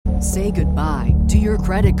Say goodbye to your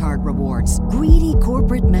credit card rewards. Greedy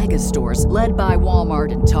corporate mega stores, led by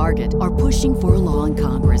Walmart and Target, are pushing for a law in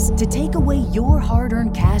Congress to take away your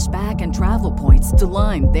hard-earned cash back and travel points to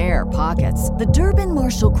line their pockets. The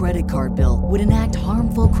Durbin-Marshall credit card bill would enact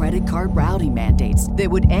harmful credit card routing mandates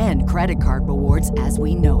that would end credit card rewards as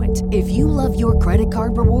we know it. If you love your credit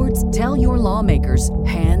card rewards, tell your lawmakers,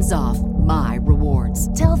 hands off my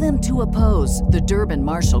rewards. Tell them to oppose the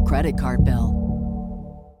Durbin-Marshall credit card bill.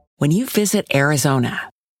 When you visit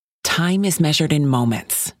Arizona, time is measured in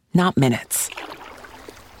moments, not minutes.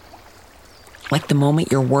 Like the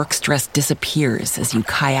moment your work stress disappears as you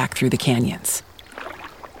kayak through the canyons.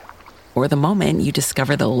 Or the moment you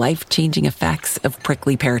discover the life-changing effects of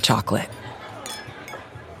prickly pear chocolate.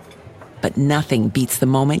 But nothing beats the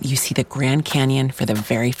moment you see the Grand Canyon for the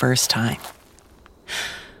very first time.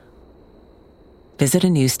 Visit a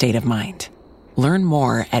new state of mind. Learn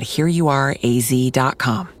more at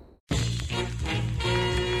hereyouareaz.com.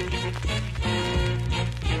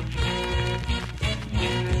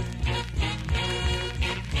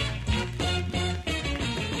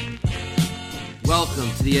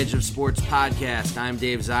 Welcome to the Edge of Sports podcast. I'm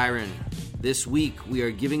Dave Zirin. This week, we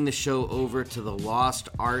are giving the show over to the lost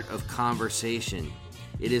art of conversation.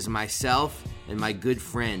 It is myself and my good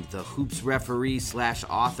friend, the hoops referee /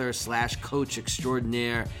 author / coach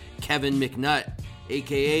extraordinaire, Kevin McNutt,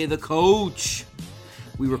 a.k.a. The Coach.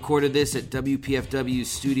 We recorded this at WPFW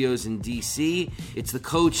Studios in D.C. It's the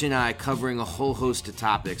Coach and I covering a whole host of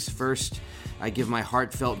topics. First, I give my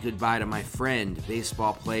heartfelt goodbye to my friend,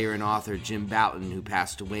 baseball player and author Jim Bouton, who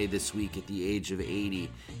passed away this week at the age of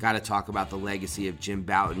 80. Got to talk about the legacy of Jim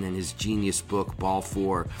Bouton and his genius book, Ball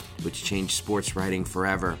 4, which changed sports writing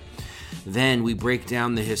forever. Then we break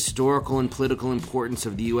down the historical and political importance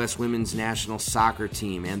of the U.S. women's national soccer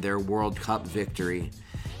team and their World Cup victory.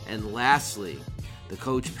 And lastly, the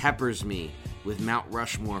Coach peppers me with Mount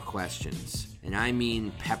Rushmore questions. And I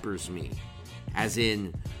mean peppers me, as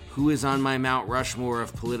in, who is on my Mount Rushmore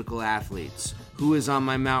of political athletes? Who is on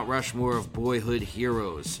my Mount Rushmore of boyhood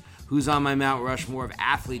heroes? Who's on my Mount Rushmore of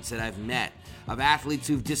athletes that I've met? Of athletes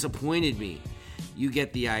who've disappointed me? You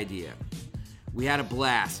get the idea. We had a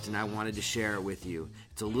blast, and I wanted to share it with you.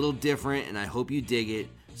 It's a little different, and I hope you dig it.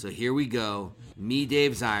 So here we go. Me,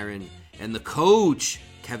 Dave Zirin, and the Coach,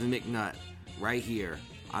 Kevin McNutt, right here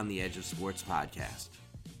on the Edge of Sports podcast.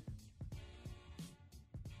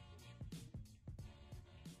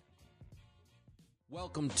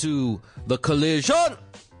 Welcome to The Collision.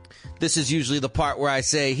 This is usually the part where I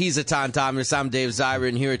say, he's Etan Thomas, I'm Dave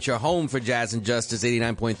Zirin, here at your home for Jazz and Justice,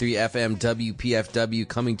 89.3 FM WPFW,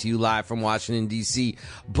 coming to you live from Washington, D.C.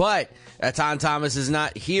 But Etan Thomas is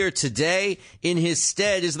not here today. In his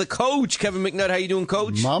stead is the Coach, Kevin McNutt. How you doing,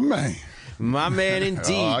 Coach? My man. My man,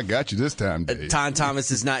 indeed. Oh, I got you this time, Dave. Etan Thomas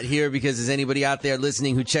is not here because, as anybody out there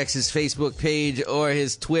listening who checks his Facebook page or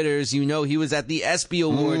his Twitters, you know he was at the ESPY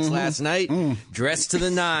Awards last night, dressed to the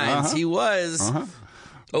nines. He was.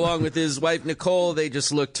 Along with his wife, Nicole. They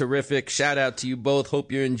just look terrific. Shout out to you both.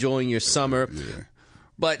 Hope you're enjoying your summer. Yeah.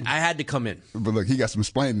 But I had to come in. But look, he got some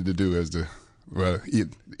explaining to do as the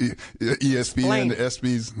ESPN, the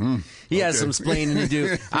ESPYs. He has some explaining to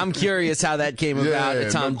do. I'm curious how that came about.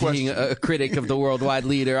 Tom being a critic of the worldwide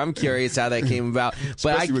leader, I'm curious how that came about.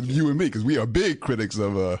 Especially with you and me, because we are big critics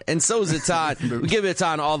of. And so is Etan. We give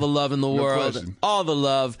Etan all the love in the world, question. All the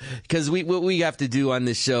love, because what we have to do on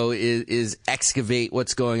this show is excavate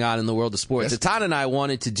what's going on in the world of sports. Etan and I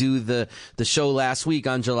wanted to do the show last week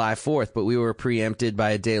on July 4th, but we were preempted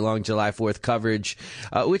by a day-long July 4th coverage,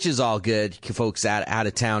 which is all good. Folks out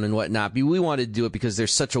of town and whatnot. We wanted to do it because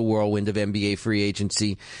there's such a whirlwind of NBA free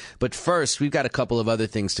agency. But first, we've got a couple of other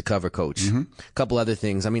things to cover, Coach. A couple other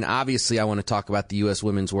things. I mean, obviously, I want to talk about the U.S.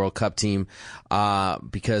 Women's World Cup team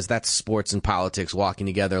because that's sports and politics walking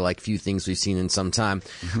together like few things we've seen in some time.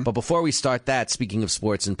 But before we start that, speaking of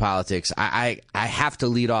sports and politics, I have to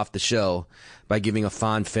lead off the show by giving a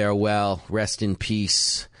fond farewell, rest in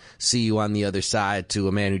peace, see you on the other side, to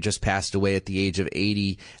a man who just passed away at the age of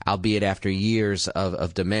 80, albeit after years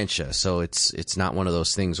of dementia. So it's not one of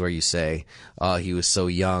those things where you say, oh, he was so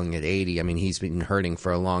young at 80. I mean, he's been hurting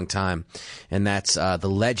for a long time. And that's the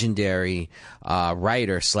legendary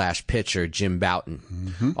writer / pitcher, Jim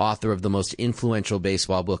Bouton, author of the most influential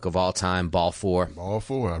baseball book of all time, Ball 4. Ball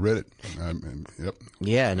 4, I read it. Yep.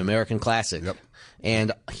 Yeah, an American classic. Yep.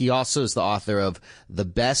 And he also is the author of the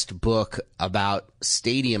best book about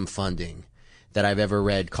stadium funding that I've ever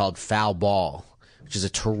read, called Foul Ball, which is a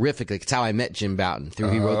terrific, it's how I met Jim Bouton.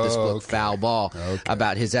 He wrote this book, Foul Ball,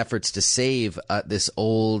 about his efforts to save this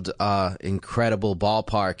old, incredible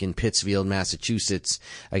ballpark in Pittsfield, Massachusetts,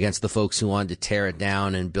 against the folks who wanted to tear it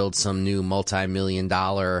down and build some new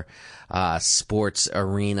multi-million-dollar sports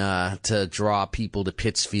arena to draw people to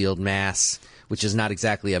Pittsfield, Mass., which is not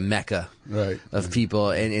exactly a mecca of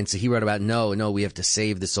people. And so he wrote about, no, we have to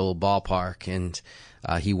save this old ballpark. And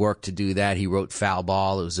he worked to do that. He wrote Foul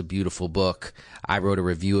Ball. It was a beautiful book. I wrote a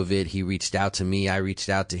review of it. He reached out to me. I reached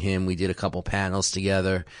out to him. We did a couple panels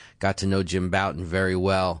together, got to know Jim Bouton very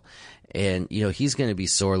well. And, he's going to be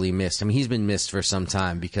sorely missed. I mean, he's been missed for some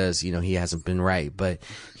time because, he hasn't been right. But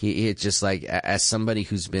it's just like, as somebody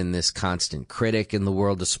who's been this constant critic in the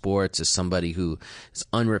world of sports, as somebody who is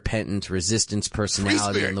unrepentant resistance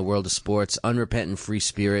personality in the world of sports, unrepentant free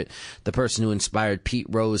spirit, the person who inspired Pete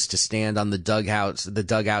Rose to stand on the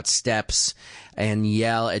dugout steps and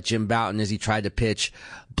yell at Jim Bouton as he tried to pitch,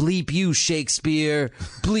 "Bleep you, Shakespeare!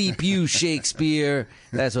 Bleep you, Shakespeare!"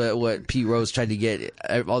 That's what Pete Rose tried to get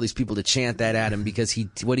all these people to chant that at him, because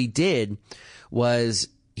what he did was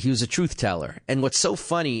he was a truth teller. And what's so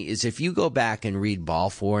funny is if you go back and read Ball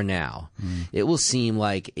 4 now, it will seem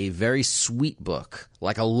like a very sweet book,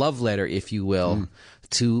 like a love letter, if you will,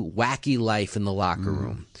 to wacky life in the locker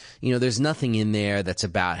room. There's nothing in there that's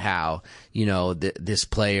about how, this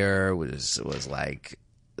player was like,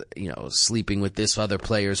 sleeping with this other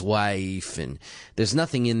player's wife, and there's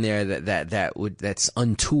nothing in there that's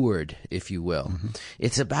untoward, if you will.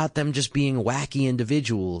 It's about them just being wacky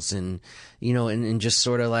individuals, and and just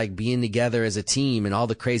sort of like being together as a team, and all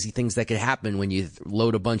the crazy things that could happen when you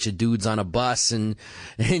load a bunch of dudes on a bus and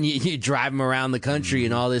you drive them around the country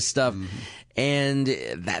and all this stuff. And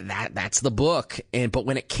that's the book. But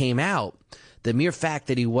when it came out, the mere fact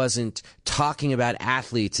that he wasn't talking about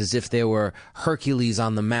athletes as if they were Hercules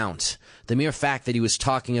on the Mount, the mere fact that he was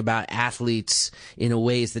talking about athletes in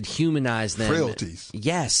ways that humanized them. Frailties.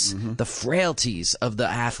 Yes, the frailties of the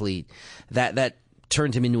athlete, that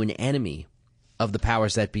turned him into an enemy of the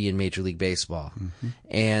powers that be in Major League Baseball.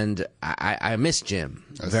 And I miss Jim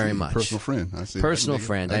very much. Personal friend. I see. Personal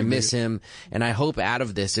friend. I miss him. And I hope out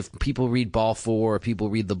of this, if people read Ball 4 or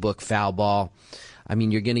people read the book Foul Ball, I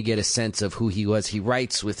mean, you're going to get a sense of who he was. He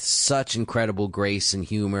writes with such incredible grace and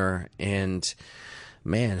humor. And,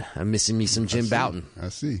 man, I'm missing me some Jim Bouton. I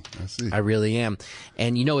see. I really am.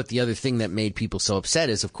 And you know what the other thing that made people so upset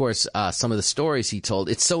is, of course, some of the stories he told.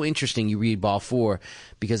 It's so interesting you read Ball 4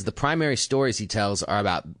 because the primary stories he tells are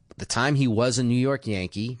about the time he was a New York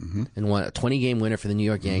Yankee and won a 20-game winner for the New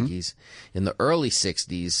York Yankees in the early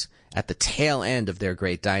 60s at the tail end of their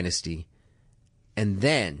great dynasty. And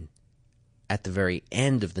then at the very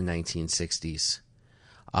end of the 1960s,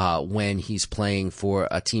 when he's playing for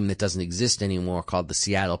a team that doesn't exist anymore called the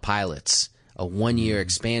Seattle Pilots, a one-year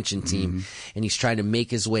expansion team, and he's trying to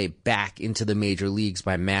make his way back into the major leagues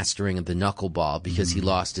by mastering the knuckleball because he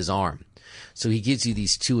lost his arm. So he gives you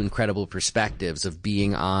these two incredible perspectives of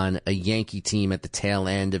being on a Yankee team at the tail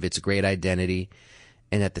end of its great identity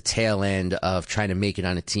and at the tail end of trying to make it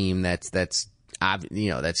on a team that's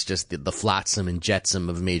just the flotsam and jetsam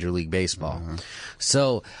of Major League Baseball.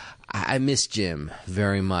 So I miss Jim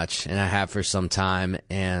very much, and I have for some time,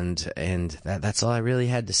 and that's all I really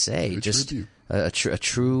had to say. Just a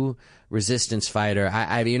true resistance fighter.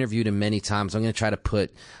 I've interviewed him many times. I'm going to try to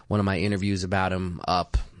put one of my interviews about him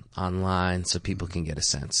up online so people can get a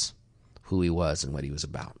sense who he was and what he was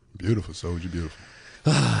about. Beautiful, Soldier, beautiful.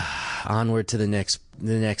 Onward to the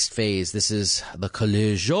next phase. This is the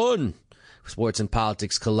collision. Sports and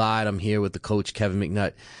politics collide. I'm here with the coach, Kevin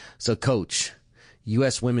McNutt. So, Coach,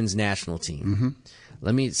 U.S. Women's National Team.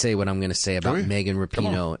 Let me say what I'm going to say about Megan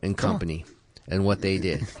Rapinoe and company and what they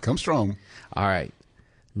did. Come strong. All right.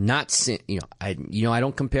 I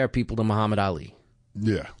don't compare people to Muhammad Ali.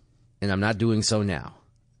 Yeah. And I'm not doing so now.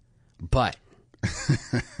 But,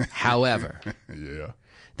 however,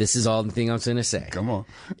 this is all the thing I'm going to say. Come on.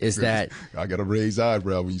 Is that I got a raised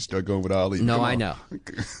eyebrow when you start going with Ali. No, I know.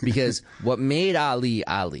 Because what made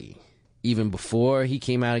Ali, even before he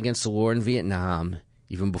came out against the war in Vietnam,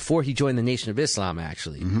 even before he joined the Nation of Islam,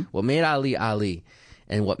 actually, what made Ali,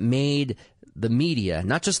 and what made the media,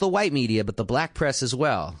 not just the white media, but the black press as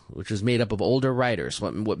well, which was made up of older writers,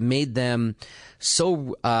 what made them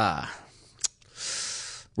so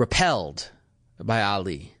repelled by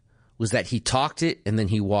Ali was that he talked it and then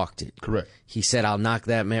he walked it. Correct. He said, I'll knock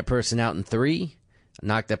that person out in 3,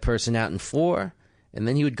 knock that person out in 4, And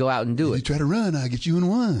then he would go out and do If it. you try to run, I'll get you in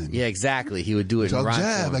 1. Yeah, exactly. He would do it in Talk rhyme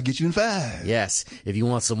jive, form. I'll get you in 5. Yes. If you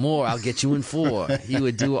want some more, I'll get you in 4. He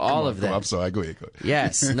would do all of that. I'm sorry. Go ahead.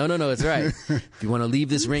 Yes. No, it's right. If you want to leave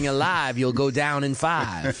this ring alive, you'll go down in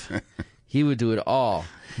 5. He would do it all.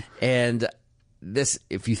 And this,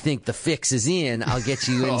 if you think the fix is in, I'll get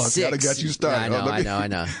you in 6. I got you started. I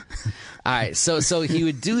know. All right. So he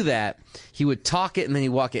would do that. He would talk it and then he'd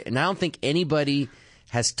walk it. And I don't think anybody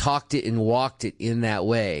has talked it and walked it in that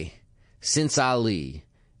way since Ali.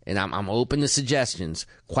 And I'm open to suggestions,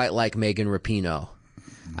 quite like Megan Rapinoe.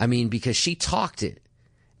 I mean, because she talked it.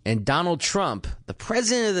 And Donald Trump, the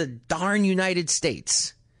president of the darn United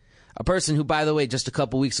States, a person who, by the way, just a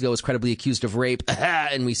couple weeks ago was credibly accused of rape,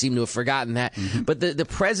 and we seem to have forgotten that. Mm-hmm. But the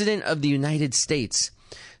president of the United States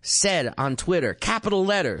said on Twitter, capital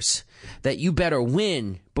letters, that you better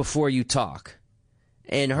win before you talk.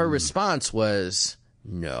 And her response was,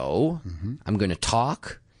 no, I'm going to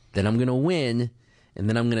talk, then I'm going to win, and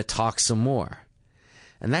then I'm going to talk some more.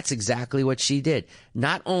 And that's exactly what she did.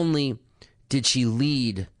 Not only did she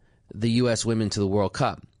lead the U.S. women to the World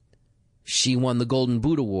Cup, she won the Golden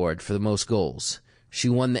Boot Award for the most goals. She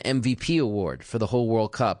won the MVP award for the whole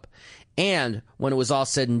World Cup. And when it was all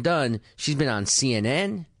said and done, she's been on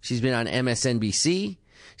CNN. She's been on MSNBC.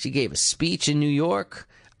 She gave a speech in New York.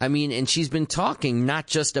 I mean, and she's been talking not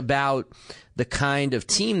just about the kind of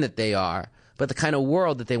team that they are, but the kind of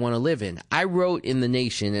world that they want to live in. I wrote in The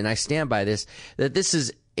Nation, and I stand by this, that this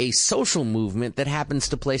is a social movement that happens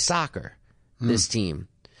to play soccer, this team.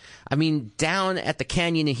 I mean, down at the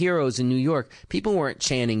Canyon of Heroes in New York, people weren't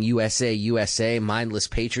chanting USA, USA, mindless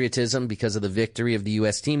patriotism because of the victory of the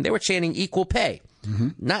U.S. team. They were chanting equal pay.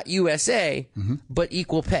 Not USA, but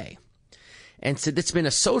equal pay. And so it's been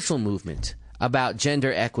a social movement about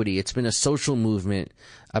gender equity. It's been a social movement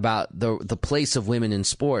about the place of women in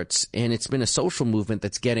sports. And it's been a social movement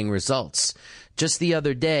that's getting results. Just the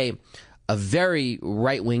other day, a very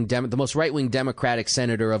right-wing, the most right-wing Democratic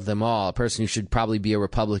senator of them all, a person who should probably be a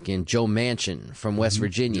Republican, Joe Manchin from West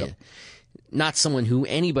Virginia, not someone who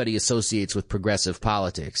anybody associates with progressive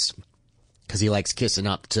politics because he likes kissing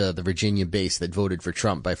up to the Virginia base that voted for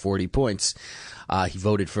Trump by 40 points. He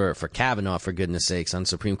voted for Kavanaugh, for goodness sakes, on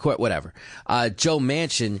Supreme Court, whatever. Joe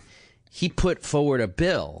Manchin, he put forward a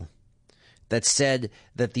bill that said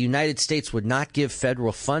that the United States would not give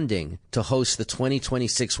federal funding to host the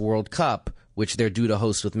 2026 World Cup, which they're due to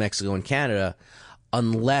host with Mexico and Canada,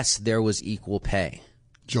 unless there was equal pay.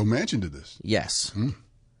 Joe Manchin did this. Yes.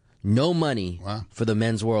 No money for the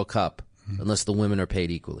men's World Cup unless the women are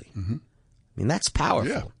paid equally. I mean, that's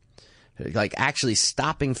powerful. Yeah. Like actually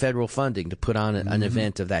stopping federal funding to put on an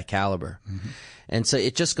event of that caliber. And so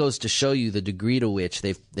it just goes to show you the degree to which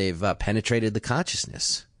they've penetrated the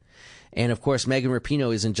consciousness. And, of course, Megan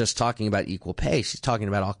Rapinoe isn't just talking about equal pay. She's talking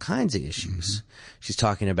about all kinds of issues. She's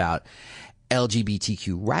talking about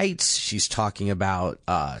LGBTQ rights. She's talking about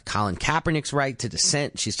Colin Kaepernick's right to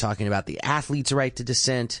dissent. She's talking about the athlete's right to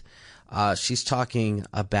dissent. She's talking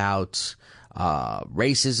about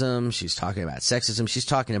racism. She's talking about sexism. She's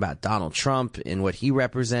talking about Donald Trump and what he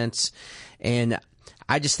represents. And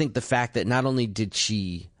I just think the fact that not only did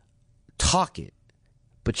she talk it,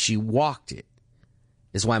 but she walked it,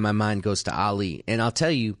 is why my mind goes to Ali. And I'll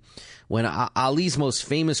tell you, when Ali's most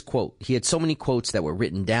famous quote, he had so many quotes that were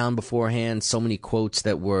written down beforehand, so many quotes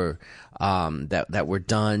that were that were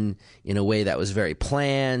done in a way that was very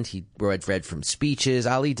planned. He read from speeches.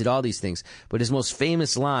 Ali did all these things. But his most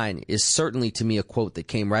famous line is certainly to me a quote that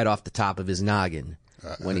came right off the top of his noggin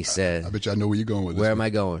when he said, I bet you I know where you're going with this. Where am I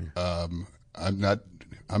going? I'm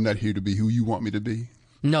not here to be who you want me to be.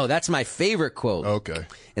 No, that's my favorite quote. Okay.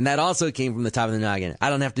 And that also came from the top of the noggin.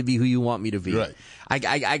 I don't have to be who you want me to be. Right.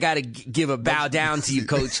 I got to give a bow down to you,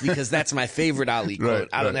 Coach, because that's my favorite Ali quote. Right,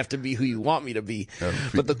 I don't have to be who you want me to be.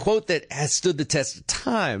 But the quote that has stood the test of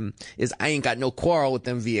time is, I ain't got no quarrel with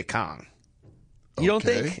them Viet Cong. You don't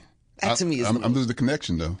think? That to me is I'm losing the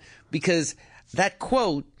connection, though. Because that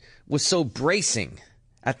quote was so bracing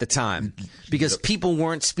at the time because people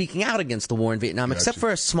weren't speaking out against the war in Vietnam, except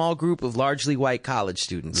for a small group of largely white college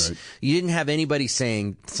students. Right. You didn't have anybody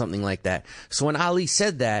saying something like that. So when Ali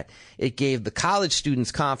said that, it gave the college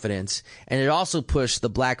students confidence, and it also pushed the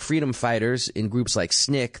black freedom fighters in groups like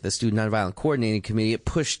SNCC, the Student Nonviolent Coordinating Committee. It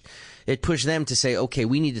pushed them to say, okay,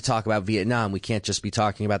 we need to talk about Vietnam. We can't just be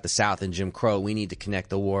talking about the South and Jim Crow. We need to connect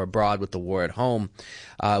the war abroad with the war at home.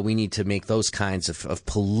 We need to make those kinds of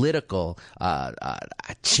political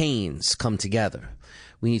chains come together.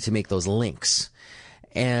 We need to make those links.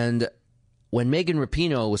 And when Megan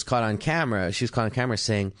Rapinoe was caught on camera, she was caught on camera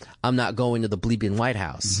saying, I'm not going to the bleeping White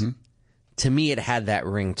House. to me, it had that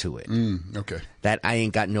ring to it. Okay. That I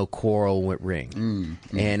ain't got no quarrel with ring.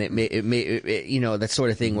 And it made, you know, that sort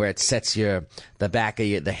of thing where it sets the back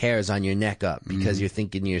of the hairs on your neck up because you're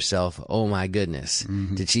thinking to yourself, oh my goodness,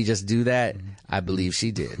 did she just do that? I believe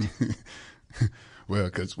she did. Well,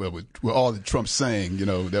 because with all that Trump's saying, you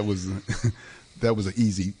know, that was that was an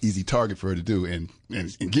easy target for her to do, and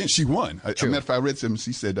again, she won. As a matter of fact, I read something.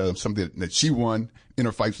 She said something that she won in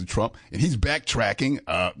her fights with Trump, and he's backtracking.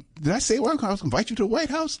 Did I say, well, I was going to invite you to the White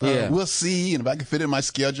House? Yeah. We'll see, and if I can fit in my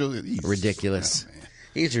schedule. Ridiculous. Oh,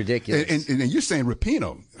 He's ridiculous. And you're saying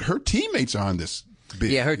Rapinoe, her teammates are on this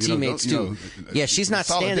bid. Yeah, her teammates too. Yeah, she's not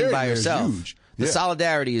standing by herself. The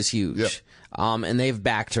solidarity is huge. Yeah. And they've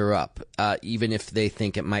backed her up, even if they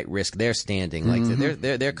think it might risk their standing. Like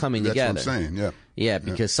they're coming together. That's what I'm saying. Yeah. Yeah,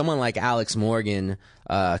 because someone like Alex Morgan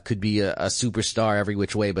could be a superstar every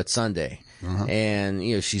which way but Sunday, and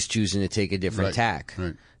you know she's choosing to take a different tack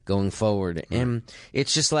going forward. And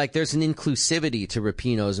it's just like there's an inclusivity to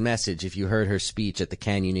Rapinoe's message. If you heard her speech at the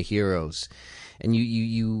Canyon of Heroes, and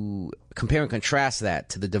you compare and contrast that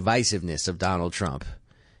to the divisiveness of Donald Trump,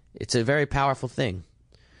 it's a very powerful thing.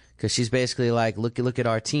 Because she's basically like, look at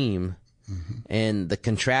our team, and the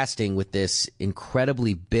contrasting with this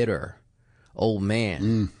incredibly bitter old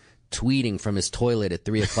man tweeting from his toilet at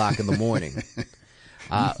 3:00 in the morning.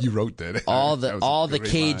 You wrote that. All the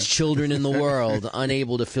caged children in the world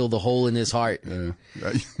unable to fill the hole in his heart. Yeah.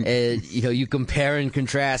 And you know, you compare and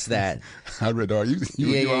contrast that. I read the article.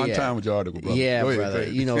 You're on time with your article, brother. Yeah, ahead, brother.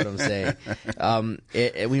 You know what I'm saying.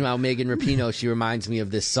 Meanwhile, Megan Rapinoe, she reminds me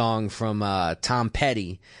of this song from Tom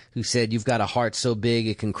Petty, who said, "You've got a heart so big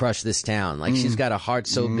it can crush this town." Like she's got a heart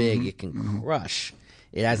so big it can crush.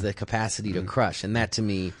 It has the capacity to crush, and that to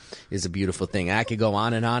me is a beautiful thing. I could go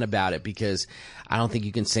on and on about it because I don't think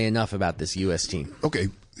you can say enough about this U.S. team. Okay,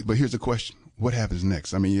 but here's the question. What happens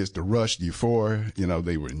next? I mean, it's the rush, the euphoria. You know,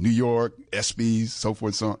 they were in New York, ESPYs, so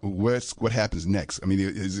forth, so on. What happens next? I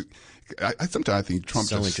mean, sometimes I think Trump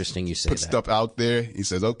so just interesting you say puts stuff out there. He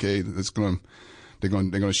says, okay, they're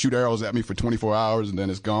going to shoot arrows at me for 24 hours, and then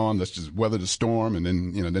it's gone. Let's just weather the storm, and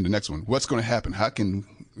then then the next one. What's going to happen? How can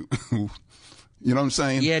you know what I'm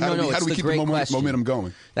saying? Yeah, how do we keep the momentum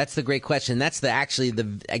going? That's the great question. That's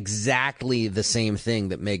exactly the same thing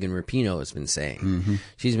that Megan Rapinoe has been saying.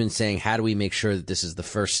 She's been saying, how do we make sure that this is the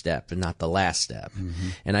first step and not the last step?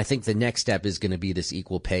 And I think the next step is going to be this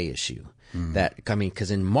equal pay issue. Because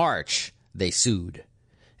in March they sued.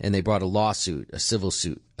 And they brought a lawsuit, a civil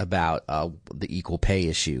suit, about the equal pay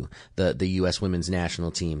issue, the U.S. women's national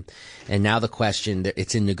team. And now the question,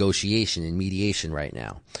 it's in negotiation, in mediation right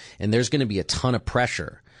now. And there's going to be a ton of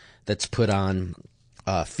pressure that's put on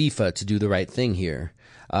FIFA to do the right thing here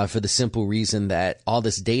for the simple reason that all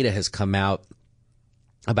this data has come out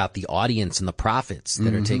about the audience and the profits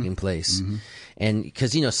that are taking place. And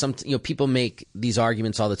because, people make these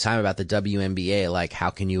arguments all the time about the WNBA, like how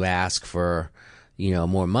can you ask for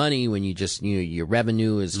more money when you just, your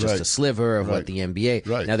revenue is just a sliver of what the NBA.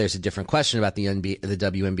 Right. Now there's a different question about the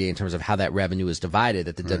WNBA in terms of how that revenue is divided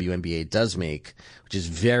that the WNBA does make, which is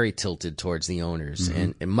very tilted towards the owners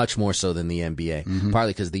and much more so than the NBA,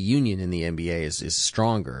 partly because the union in the NBA is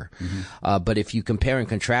stronger. But if you compare and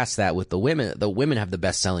contrast that with the women have the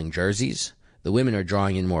best selling jerseys. The women are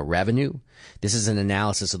drawing in more revenue. This is an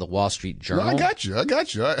analysis of the Wall Street Journal. No, I got you. I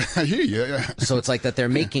hear you. Yeah. So it's like that they're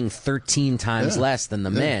making 13 times less than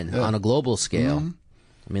the men on a global scale.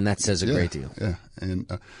 I mean, that says a great deal. Yeah. And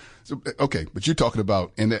okay, but you're talking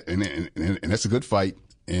about and that's a good fight.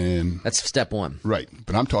 And that's step one. Right.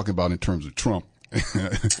 But I'm talking about in terms of Trump.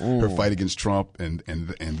 Her fight against Trump and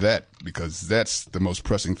that, because that's the most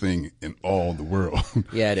pressing thing in all the world.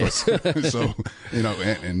 Yeah, it is. So,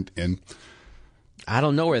 and I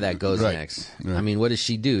don't know where that goes next. Right. I mean, what does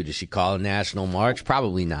she do? Does she call a national march?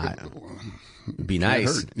 Probably not. Be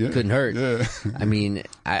nice. Couldn't hurt. Yeah. I mean,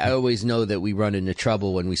 I always know that we run into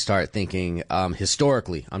trouble when we start thinking,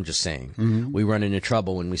 historically, I'm just saying, we run into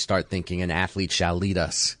trouble when we start thinking an athlete shall lead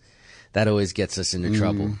us. That always gets us into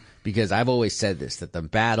trouble. Because I've always said this, that the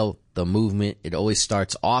battle, the movement, it always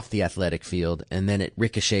starts off the athletic field and then it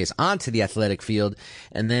ricochets onto the athletic field.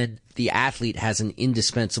 And then the athlete has an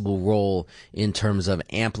indispensable role in terms of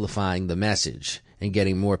amplifying the message and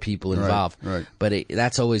getting more people involved. Right. But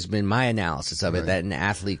that's always been my analysis of it, that an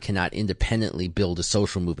athlete cannot independently build a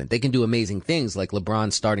social movement. They can do amazing things like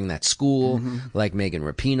LeBron starting that school, like Megan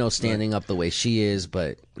Rapinoe standing up the way she is.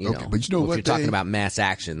 But, if you're talking about mass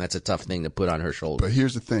action, that's a tough thing to put on her shoulders. But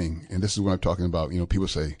here's the thing, and this is what I'm talking about. People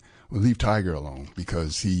say, well, leave Tiger alone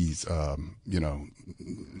because he's, he's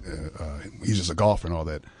just a golfer and all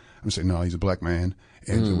that. I'm saying, no, he's a black man.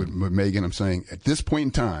 And with Megan, I'm saying at this point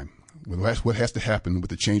in time, what has to happen with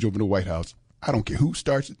the changeover in the White House. I don't care who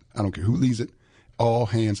starts it. I don't care who leads it. All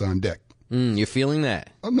hands on deck. You're feeling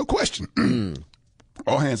that? No question.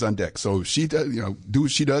 All hands on deck. So she does, do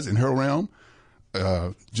what she does in her realm.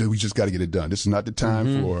 We just got to get it done. This is not the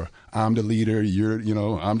time for I'm the leader,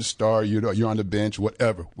 I'm the star, you're on the bench,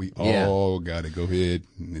 whatever. We all got to go ahead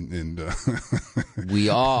and we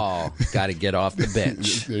all got to get off the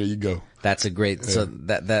bench. There you go. That's a great. So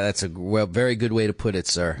that's a very good way to put it,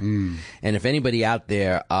 sir. And if anybody out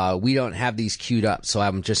there, we don't have these queued up, so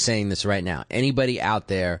I'm just saying this right now. Anybody out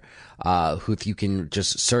there who, if you can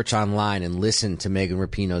just search online and listen to Megan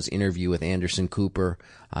Rapinoe's interview with Anderson Cooper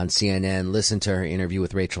on CNN, listen to her interview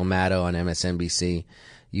with Rachel Maddow on MSNBC,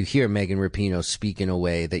 you hear Megan Rapinoe speak in a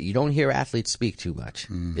way that you don't hear athletes speak too much.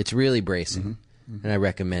 It's really bracing, and I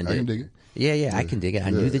recommend it. I can dig it. Yeah, I can dig it. I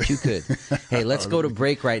knew that you could. Hey, let's go to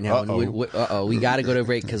break right now. We got to go to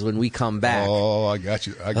break because when we come back. Oh, I got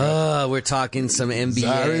you. We're talking some NBA.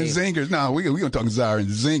 Zyron Zingers. No, we're going to talk Zyron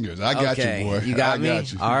Zingers. I got you, boy. You got me?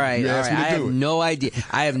 Got you. All right. I have no idea.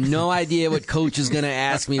 I have no idea what Coach is going to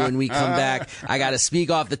ask me when we come back. I got to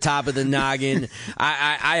speak off the top of the noggin.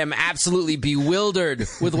 I am absolutely bewildered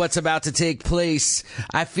with what's about to take place.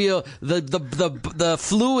 I feel the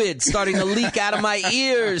fluid starting to leak out of my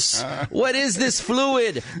ears. What is this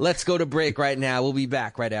fluid? Let's go to break right now. We'll be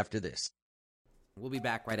back right after this.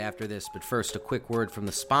 But first, a quick word from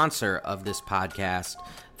the sponsor of this podcast,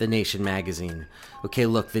 The Nation magazine. Okay,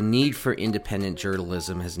 look, the need for independent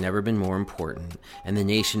journalism has never been more important, and The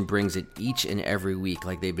Nation brings it each and every week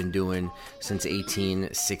like they've been doing since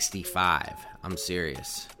 1865. I'm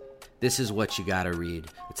serious. This is what you gotta read.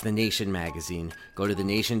 It's The Nation magazine. Go to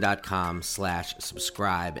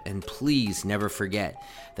thenation.com/subscribe. And please never forget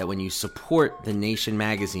that when you support The Nation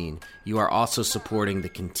magazine, you are also supporting the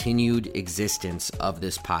continued existence of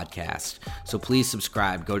this podcast. So please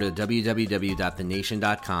subscribe. Go to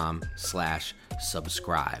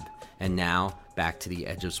www.thenation.com/subscribe. And now, back to the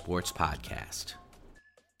Edge of Sports podcast.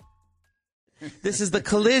 This is The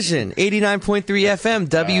Collision, 89.3 FM,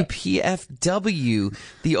 WPFW,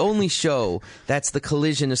 the only show that's the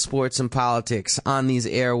collision of sports and politics on these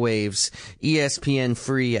airwaves, ESPN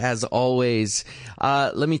free as always.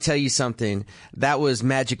 Let me tell you something. That was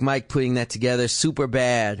Magic Mike putting that together, Super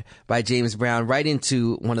Bad by James Brown, right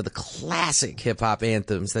into one of the classic hip-hop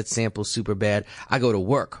anthems that samples Super Bad, I Go to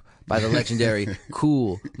Work, by the legendary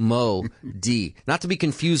Kool Moe Dee. Not to be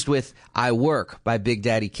confused with I Work by Big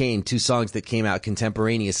Daddy Kane, two songs that came out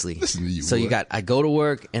contemporaneously. Listen to you, so boy. You got I Go to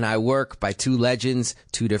Work and I Work by two legends,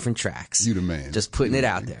 two different tracks. You the man. Just putting it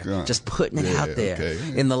out there. Just putting it out there. Okay.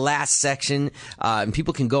 In the last section, and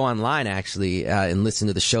people can go online actually and listen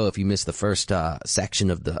to the show if you missed the first section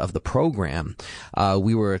of the program.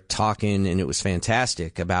 We were talking, and it was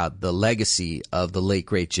fantastic, about the legacy of the late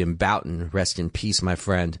great Jim Bouton. Rest in peace, my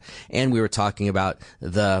friend. And we were talking about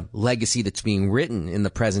the legacy that's being written in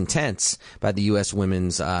the present tense by the U.S.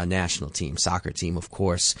 women's national team, soccer team, of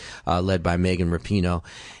course, led by Megan Rapinoe.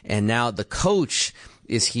 And now the coach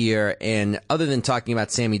is here, and other than talking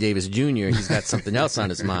about Sammy Davis Jr., he's got something else on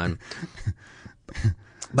his mind.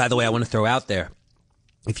 By the way, I want to throw out there,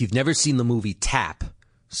 if you've never seen the movie Tap,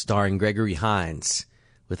 starring Gregory Hines,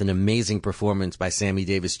 with an amazing performance by Sammy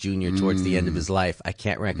Davis Jr. towards the end of his life, I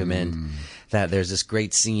can't recommend that. There's this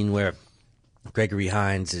great scene where Gregory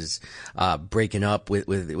Hines is breaking up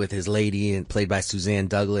with his lady, and played by Suzanne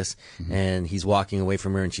Douglas, and he's walking away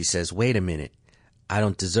from her, and she says, "Wait a minute, I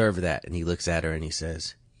don't deserve that." And he looks at her and he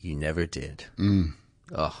says, "You never did."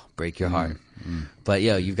 Oh, break your heart. But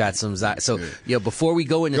you've got some. So before we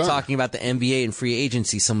go into talking about the NBA and free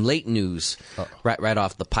agency, some late news right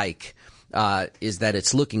off the pike. Is that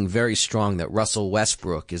it's looking very strong that Russell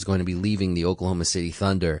Westbrook is going to be leaving the Oklahoma City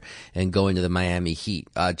Thunder and going to the Miami Heat.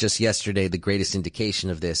 Just yesterday, the greatest indication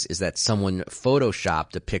of this is that someone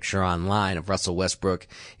photoshopped a picture online of Russell Westbrook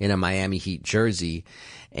in a Miami Heat jersey,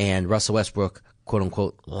 and Russell Westbrook, quote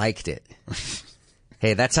unquote, liked it.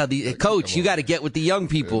 Hey, that's how coach, you got to get with the young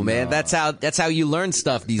people, man. That's how you learn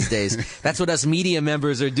stuff these days. That's what us media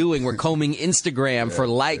members are doing. We're combing Instagram for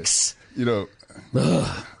likes.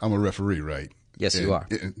 I'm a referee, right? Yes, you are.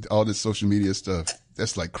 All this social media stuff,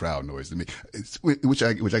 that's like crowd noise to me. Which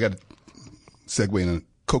I got to segue in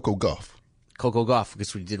Coco Gauff. Coco Gauff,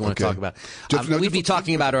 because we did want to talk about. We'd be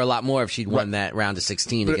talking about her a lot more if she'd won that round of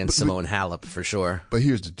 16 against Simone Halep, for sure. But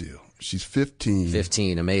here's the deal. She's 15.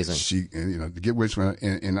 15, amazing. To get where she's from,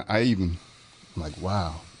 and I even, I'm like,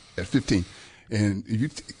 wow, at 15. And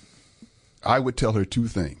I would tell her two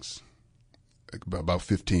things. About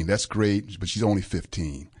 15. That's great, but she's only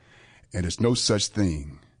 15. And there's no such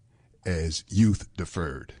thing as youth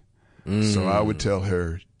deferred. So I would tell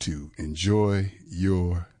her to enjoy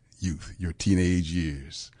your youth, your teenage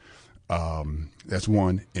years. That's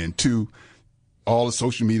one. And two, all the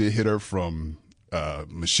social media hit her from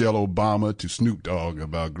Michelle Obama to Snoop Dogg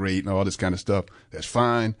about great and all this kind of stuff. That's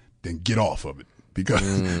fine. Then get off of it. Because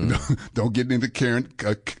don't get into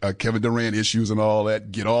Kevin Durant issues and all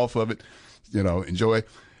that. Get off of it. Enjoy.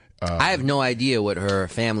 I have no idea what her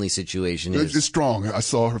family situation is. It's strong. I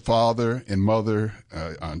saw her father and mother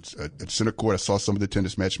at center court. I saw some of the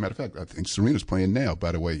tennis match. Matter of fact, I think Serena's playing now,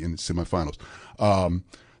 by the way, in the semifinals.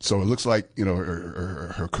 So it looks like,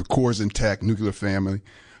 her core's intact, nuclear family.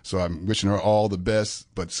 So I'm wishing her all the best.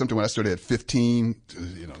 But something when I started at 15,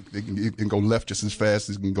 it can go left just as fast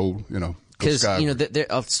as it can go, Because,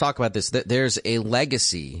 let's talk about this. There's a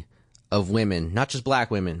legacy of women, not just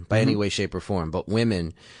black women by any way, shape, or form, but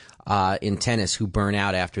women in tennis who burn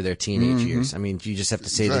out after their teenage years. I mean, you just have to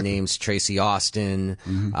say the names Tracy Austin,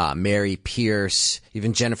 Mary Pierce,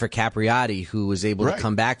 even Jennifer Capriati, who was able to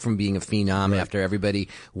come back from being a phenom after everybody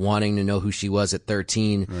wanting to know who she was at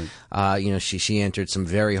 13. She entered some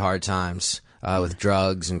very hard times with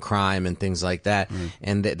drugs and crime and things like that.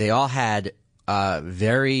 And they all had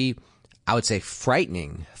very, I would say,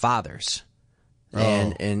 frightening fathers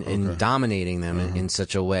and dominating them in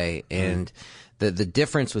such a way. And the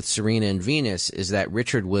difference with Serena and Venus is that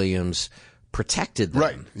Richard Williams protected them.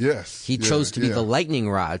 Right. Yes. He chose to be the lightning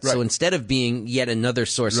rod. Right. So instead of being yet another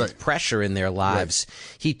source of pressure in their lives,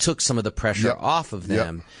 he took some of the pressure off of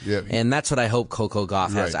them. And that's what I hope Coco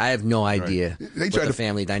Gauff has. I have no idea what the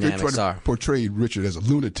family dynamics are. Portrayed Richard as a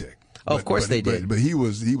lunatic. Of course they did. But he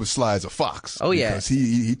was sly as a fox. Oh, yeah. Because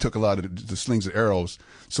he took a lot of the slings and arrows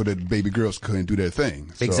so that baby girls couldn't do their thing.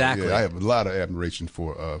 So, exactly. I have a lot of admiration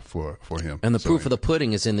for him. And the proof of the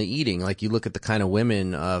pudding is in the eating. Like, you look at the kind of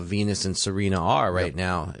women Venus and Serena are right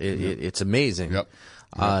now. It's amazing. Yep.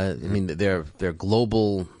 I mean, they're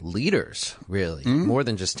global leaders, really, more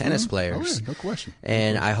than just tennis players. Oh, yeah, no question.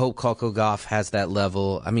 And I hope Coco Gauff has that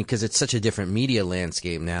level. I mean, because it's such a different media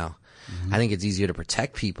landscape now. I think it's easier to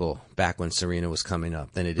protect people back when Serena was coming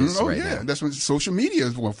up than it is right now. That's what social media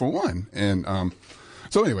is for one. And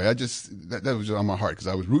so anyway, I just that was on my heart because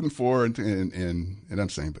I was rooting for her, and I'm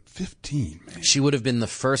saying, but 15, man. She would have been the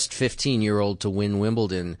first 15-year-old to win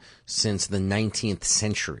Wimbledon since the 19th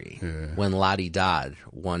century when Lottie Dodd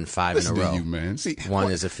won 5 in a row. To you, man. See,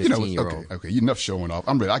 one as a 15-year-old. Okay, enough showing off.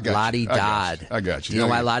 I'm ready. I got Lottie you. Dodd. I got you. You know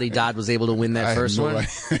why Lottie Dodd was able to win that first one?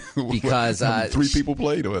 Because 3 people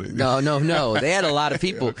played. Or No. They had a lot of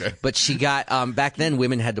people, but she got back then.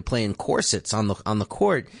 Women had to play in corsets on the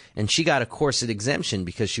court, and she got a corset exemption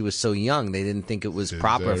because she was so young. They didn't think it was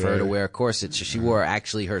proper for her to wear a corset, so she wore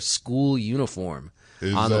actually her school uniform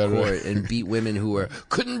on the court and beat women who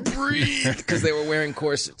couldn't breathe because they were wearing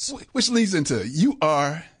corsets. Which leads into you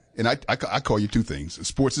are, and I call you 2 things: a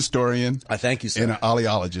sports historian. I thank you, sir. And an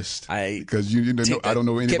Ollie-ologist. Because you know, I don't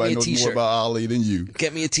know anybody knows more about Ollie than you.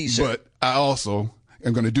 Get me a T-shirt. But I also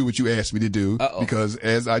am going to do what you asked me to do because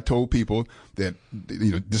as I told people that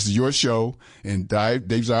this is your show and Dave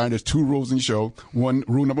Zirin, there's 2 rules in the show.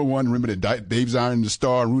 Rule number 1, remember that Dave Zirin is the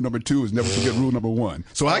star. Rule number 2 is never forget rule number 1.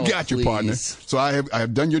 So I got you, partner. So I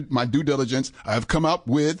have done my due diligence. I have come up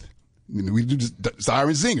with we do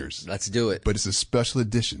Zirin Zingers. Let's do it. But it's a special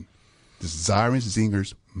edition. This Zirin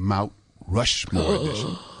Zingers Mount Rushmore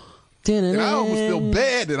edition. And I almost feel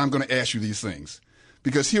bad that I'm going to ask you these things.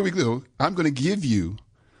 Because here we go. I'm going to give you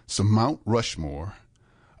some Mount Rushmore,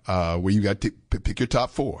 where you got to pick your top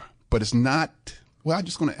 4. But it's not. Well, I'm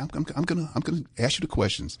going to ask you the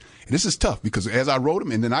questions, and this is tough because as I wrote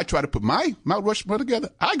them, and then I try to put my Mount Rushmore together,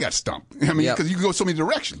 I got stumped. I mean, because you can go so many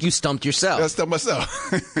directions. You stumped yourself. I stumped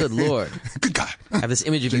myself. Good Lord. Good God. I have this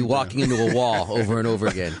image of you walking into a wall over and over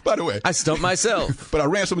again. By the way, I stumped myself. But I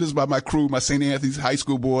ran some of this by my crew, my St. Anthony's high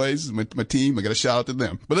school boys, my team. I got a shout out to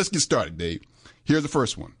them. But let's get started, Dave. Here's the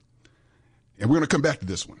first one. And we're going to come back to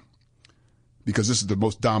this one because this is the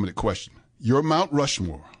most dominant question. Your Mount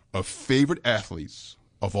Rushmore of favorite athletes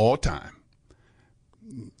of all time,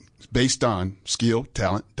 based on skill,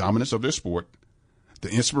 talent, dominance of their sport, the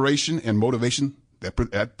inspiration and motivation that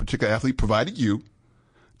particular athlete provided you,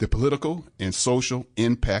 the political and social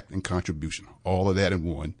impact and contribution, all of that in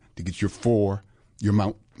one to get your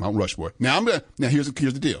Mount Rushmore. Now here's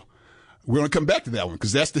the deal. We're going to come back to that one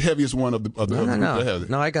because that's the heaviest one of the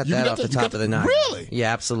No, I got that off the top of the night. Really?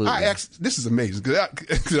 Yeah, absolutely. This is amazing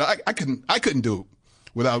because I couldn't do it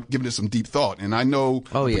without giving it some deep thought. And I know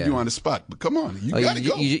I put you on the spot, but come on, you got to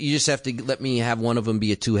go. You just have to let me have one of them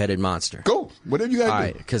be a 2-headed monster. Go, whatever you got to do. All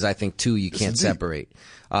right, because I think 2 you can't separate.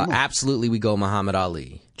 Absolutely, we go Muhammad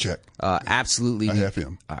Ali. Check. Absolutely, I have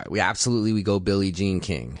him. All right, we go Billie Jean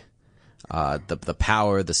King. the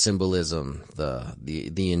power, the symbolism,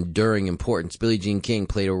 the enduring importance. Billie Jean King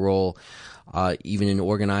played a role even in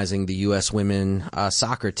organizing the U.S. women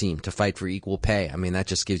soccer team to fight for equal pay. I mean, that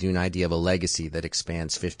just gives you an idea of a legacy that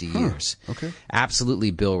expands 50 years. Okay.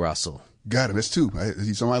 Absolutely Bill Russell. Got him. That's 2.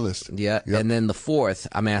 He's on my list. Yeah. Yep. And then the 4th,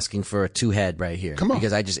 I'm asking for a 2-head right here. Come on.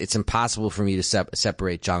 Because it's impossible for me to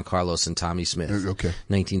separate John Carlos and Tommie Smith. Okay.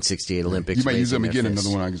 1968 Olympics. You might use them again.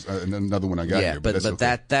 Another one I got here.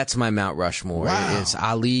 But that's my Mount Rushmore. Wow. It's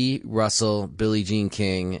Ali, Russell, Billie Jean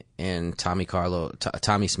King, and Tommie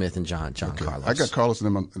Smith and John Carlos. I got Carlos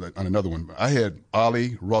and them on another one. I had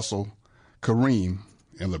Ali, Russell, Kareem,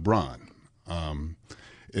 and LeBron.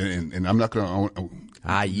 And I'm not going to.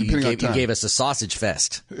 You gave us a sausage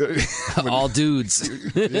fest. All dudes.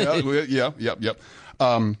 Yep.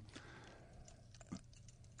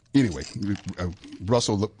 Anyway,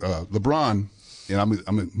 Russell, LeBron, and I'm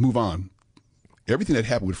going to move on. Everything that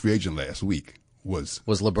happened with free agent last week was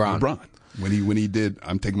LeBron. When he did,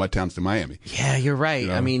 I'm taking my talents to Miami. Yeah, you're right. You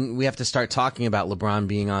know? I mean, we have to start talking about LeBron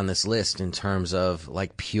being on this list in terms of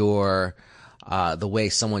like pure the way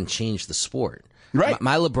someone changed the sport. Right.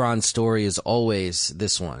 My LeBron story is always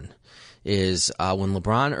this one. Is when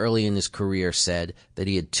LeBron early in his career said that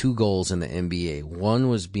he had 2 goals in the NBA. One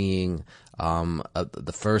was being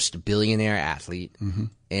the first billionaire athlete,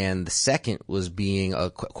 and the second was being a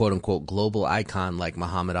quote-unquote global icon like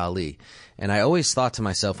Muhammad Ali. And I always thought to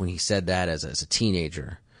myself when he said that as a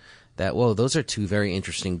teenager that, whoa, those are 2 very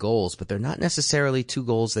interesting goals, but they're not necessarily 2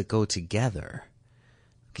 goals that go together.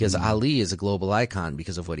 Because Ali is a global icon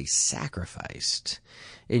because of what he sacrificed.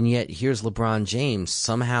 And yet here's LeBron James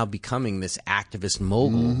somehow becoming this activist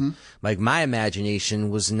mogul. Like my imagination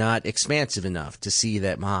was not expansive enough to see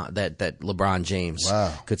that LeBron James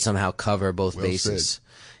could somehow cover both bases.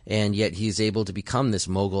 And yet he's able to become this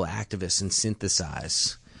mogul activist and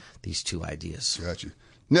synthesize these 2 ideas. Gotcha.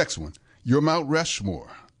 Next one. Your Mount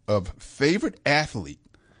Rushmore of favorite athlete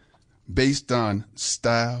based on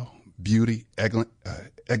style, beauty, elegance.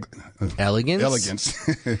 Elegance.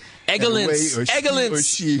 Or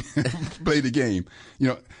she played the game. You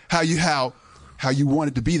know, how you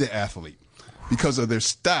wanted to be the athlete because of their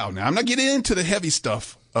style. Now, I'm not getting into the heavy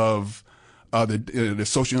stuff of the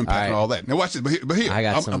social impact and all that. Now, watch this. But here, I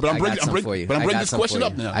got some. But I'm bringing this question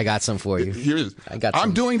up now. I got some for you. Here it is.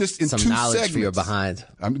 I'm doing this in 2 segments. Some knowledge for your behind.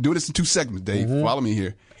 I'm doing this in 2 segments, Dave. Follow me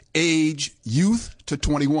here. Age, youth to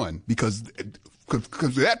 21, because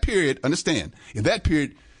that period, understand, in that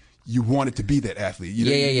period, you wanted to be that athlete. You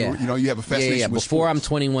have a fascination with before sports. I'm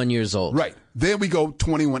 21 years old. Right. Then we go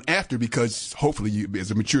 21 after, because hopefully you,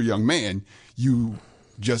 as a mature young man, you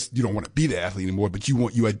don't want to be the athlete anymore, but you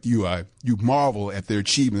marvel at their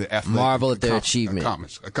achievement,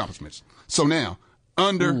 accomplishments. So now,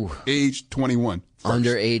 under age 21. First.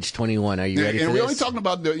 Under age 21. Are you ready for this? And we're only talking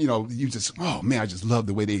about I just love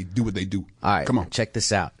the way they do what they do. All right. Come on. Check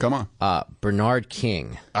this out. Come on. Bernard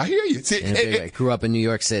King. I hear you. See, grew up in New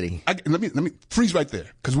York City. Let me freeze right there.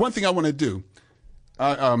 Because one thing I want to do,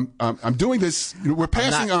 I'm doing this, we're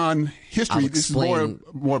passing on history. This is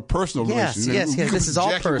more personal relations. Yes. This is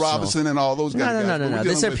all Jackie personal. Robinson and all those guys. No.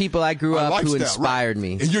 These are people I grew up who inspired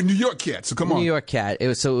me. And you're a New York cat, so come on. New York cat. It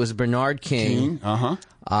was Bernard King.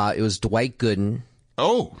 It was Dwight Gooden.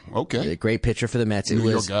 Oh, okay. A great pitcher for the Mets. New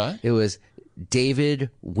York guy. It was Dave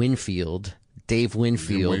Winfield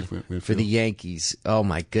for the Yankees. Oh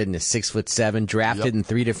my goodness, 6'7", drafted in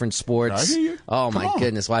 3 different sports. I hear you. Oh my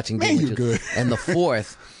goodness, watching Man, Dave you're good. And the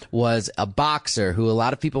 4th was a boxer who a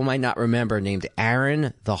lot of people might not remember, named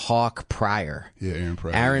Aaron the Hawk Pryor. Yeah, Aaron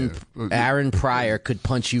Pryor. Aaron Pryor could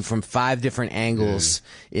punch you from 5 different angles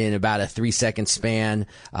in about a 3-second span.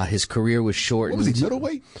 His career was shortened. What was he,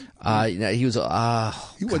 middleweight? He was.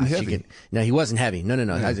 He wasn't heavy. No, he wasn't heavy. No.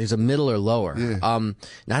 Yeah. He was a middle or lower. Yeah. I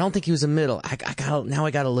don't think he was a middle. I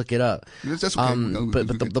got to look it up. That's okay.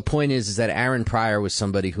 But the point is that Aaron Pryor was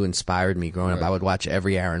somebody who inspired me growing up. I would watch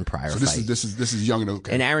every Aaron Pryor fight. So this is young and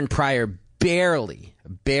okay. And Aaron Pryor barely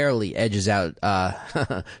edges out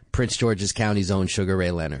Prince George's County's own Sugar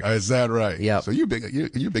Ray Leonard. Is that right? Yeah. So you're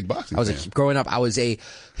a big boxing fan. Growing up, I was a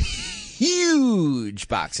huge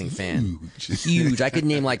boxing fan. Huge. I could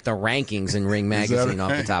name like the rankings in Ring Magazine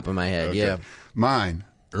off the top of my head. Okay. Yeah. Mine,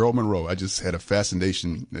 Earl Monroe. I just had a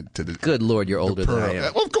fascination to the. Good Lord, you're older than I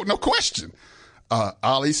am. Well, no question.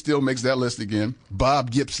 Ali still makes that list again. Bob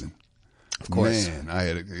Gibson. Of course. Man, I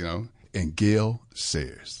had and Gale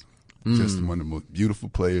Sayers. Just one of the most beautiful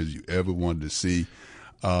players you ever wanted to see.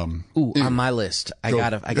 On my list, I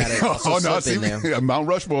gotta slip in there. Mount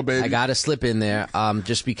Rushmore, baby. I gotta slip in there,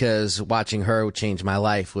 just because watching her change my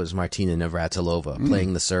life was Martina Navratilova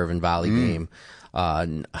playing the serve and volley game.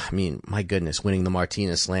 I mean, my goodness, winning the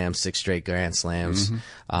Martina Slam, 6 straight Grand Slams.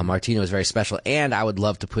 Martina was very special, and I would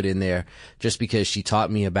love to put in there just because she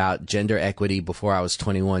taught me about gender equity before I was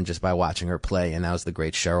 21, just by watching her play, and that was the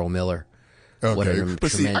great Cheryl Miller. Okay,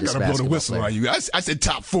 but see, I gotta blow the whistle on you. I said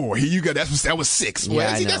top 4. Here you go. That was 6. Yeah,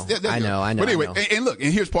 well, I know. But anyway, and look,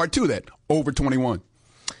 and here's part 2 of that. Over 21.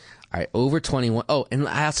 All right, over 21. Oh, and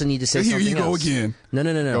I also need to say something else. Here you go again.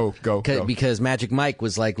 No. Go. Because Magic Mike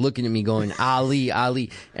was like looking at me going, Ali.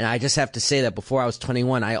 And I just have to say that before I was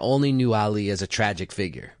 21, I only knew Ali as a tragic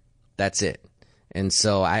figure. That's it. And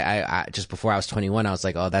so I just before I was 21, I was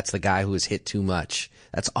like, oh, that's the guy who was hit too much.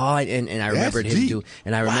 That's all. And I remembered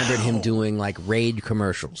him doing like Raid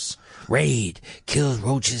commercials. Raid, kill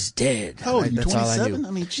roaches dead. Oh, you that's 27? all I knew.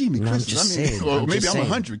 I mean, Jimmy no, Christmas. I'm just saying. Well, maybe I'm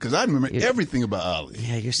 100 because I remember everything about Ali.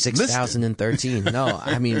 Yeah, you're 6,013. No,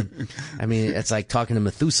 I mean, it's like talking to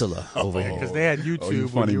Methuselah over here. Because they had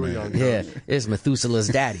YouTube when you were young. Yeah, it's Methuselah's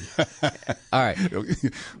daddy. All right.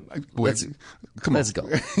 Let's go. All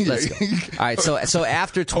right, so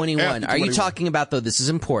after 21, are you talking about, though, this is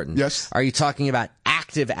important. Yes. Are you talking about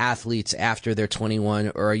active athletes after they're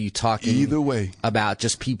 21, or are you talking either way about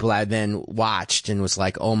just people I then watched and was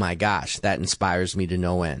like, oh my gosh, that inspires me to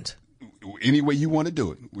no end? Any way you want to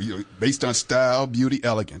do it, based on style, beauty,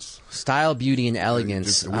 elegance. Style, beauty, and elegance.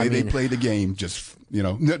 Just the way they play the game, just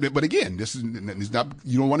But again, this is not.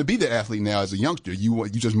 You don't want to be the athlete now as a youngster. You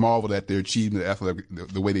just marvel at their achievement,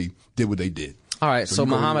 the way they did what they did. All right, so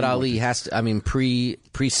Muhammad Ali has to. I mean, pre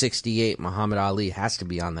 68, Muhammad Ali has to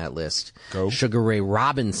be on that list. Go. Sugar Ray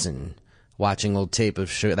Robinson. Watching old tape of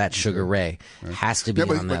Sugar Ray has to be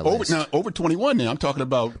on that list. Now, over 21 now, I'm talking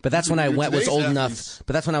about. But that's when I was old enough.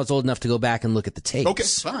 But that's when I was old enough to go back and look at the tapes. Okay,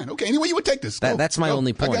 fine. Okay, anyway, you would take this. That's my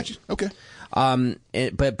only point. I got you. Okay.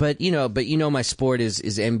 But my sport is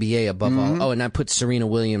NBA above all. Oh, and I put Serena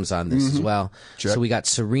Williams on this as well. Check. So we got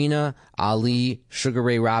Serena, Ali, Sugar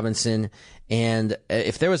Ray Robinson, and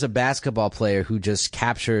if there was a basketball player who just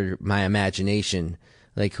captured my imagination,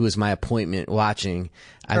 like who was my appointment watching,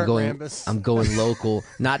 I'm going local.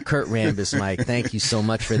 Not Kurt Rambis, Mike. Thank you so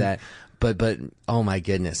much for that. But oh my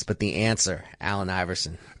goodness. But the answer, Allen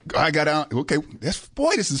Iverson. I got out. Okay, this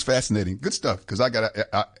is fascinating. Good stuff because I got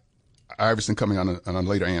Iverson coming on a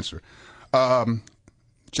later answer.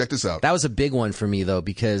 Check this out. That was a big one for me though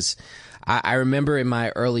because I remember in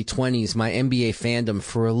my early 20s, my NBA fandom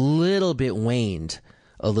for a little bit waned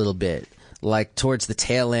a little bit. Like towards the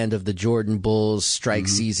tail end of the Jordan Bulls strike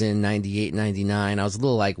season, 98, 99, I was a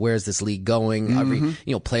little like, where's this league going? Every,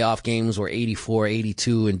 playoff games were 84,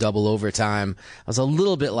 82 and double overtime. I was a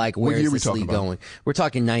little bit like, where's this league going? We're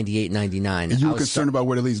talking 98, 99. And you were concerned about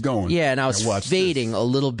where the league's going. Yeah, and I was fading a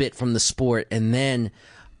little bit from the sport, and then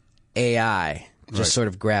AI just sort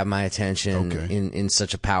of grabbed my attention in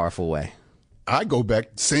such a powerful way. I go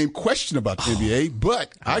back, same question about the NBA,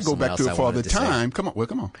 but I go back to a farther time. Come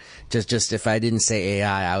on. Just if I didn't say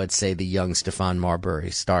AI, I would say the young Stephon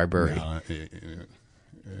Marbury, Starbury.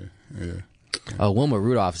 Wilma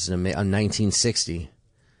Rudolph is in 1960.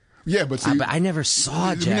 Yeah, but I never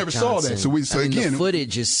saw Jack You never Johnson. saw that. So again, the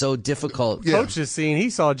footage is so difficult. Yeah. Coach has seen.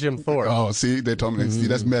 He saw Jim Thorpe. Oh, see, they told me. See,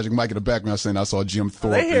 that's Magic Mike in the background saying I saw Jim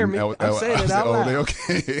Thorpe. They hear me. I'm saying it out loud.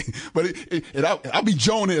 Okay, but I'll be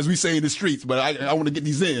Joning as we say in the streets. But I want to get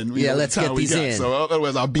these in. Let's get these in. So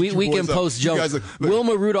otherwise, I'll beat you we boys can post Jones.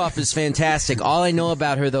 Wilma Rudolph is fantastic. All I know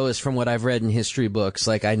about her though is from what I've read in history books.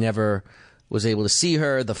 Like I never was able to see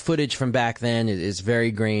her. The footage from back then is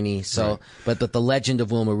very grainy. So, but the legend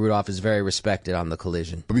of Wilma Rudolph is very respected on the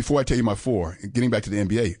Collision. But before I tell you my 4, getting back to the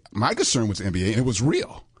NBA, my concern with the NBA, and it was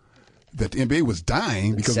real, that the NBA was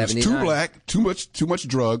dying because it was too black, too much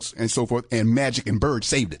drugs, and so forth. And Magic and Bird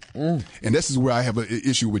saved it. And this is where I have an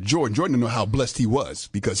issue with Jordan. Jordan didn't know how blessed he was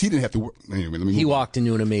because he didn't have to work. Anyway, he walked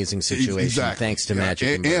into an amazing situation thanks to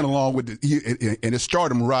Magic and along with and his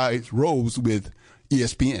stardom rose with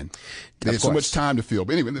ESPN. They had so much time to fill.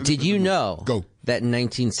 But anyway, did you know that in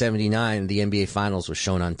 1979 the NBA Finals was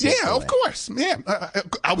shown on tape? Yeah, of course. Yeah,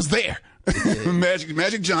 I was there.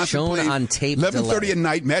 Magic Johnson shown played on tape. 11:30 at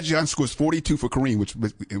night. Magic Johnson scores 42 for Kareem, which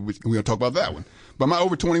we're gonna talk about that one. But my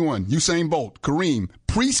over 21, Usain Bolt, Kareem,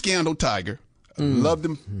 pre-scandal Tiger, loved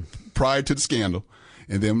him prior to the scandal,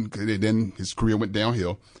 and then his career went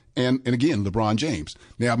downhill. And again, LeBron James.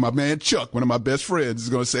 Now my man Chuck, one of my best friends, is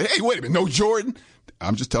gonna say, "Hey, wait a minute, no Jordan."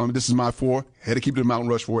 I'm just telling him this is my 4. Had to keep it in Mount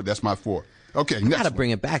Rushmore. That's my 4. Okay, I got to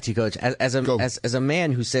bring it back to you, Coach. As a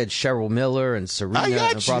man who said Cheryl Miller and Serena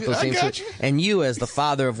and brought those names, and you as the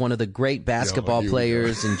father of one of the great basketball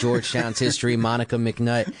players in Georgetown's history, Monica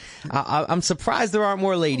McNutt, I'm surprised there aren't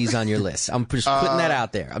more ladies on your list. I'm just putting that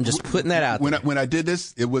out there. When I did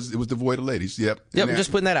this, it was devoid of ladies. Yep. I'm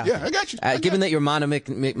just putting that out. Yeah, I got you. Given that you're Monica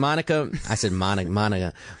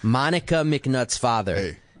McNutt's father.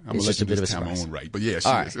 Hey. I'm it's just a bit of a surprise. Right, but yeah, she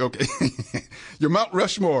is. Okay. Your Mount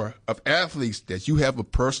Rushmore of athletes that you have a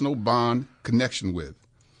personal bond connection with,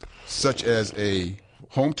 such as a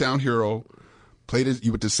hometown hero,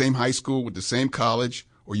 you went to the same high school, with the same college,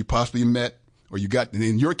 or you possibly met, or you got,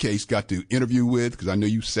 in your case, got to interview with, because I know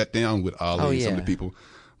you sat down with Ali and some of the people.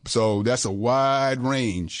 So that's a wide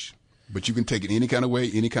range. But you can take it any kind of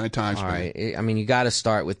way, any kind of time span. All right. I mean, you got to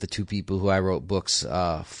start with the two people who I wrote books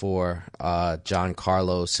for, John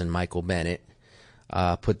Carlos and Michael Bennett.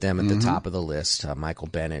 Put them at the top of the list. Michael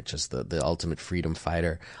Bennett, just the ultimate freedom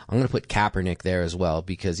fighter. I'm going to put Kaepernick there as well,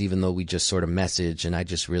 because even though we just sort of messaged and I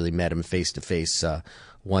just really met him face to face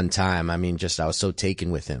one time, I mean, I was so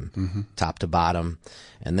taken with him, top to bottom.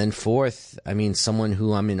 And then fourth, I mean, someone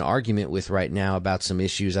who I'm in argument with right now about some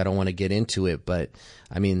issues. I don't want to get into it, but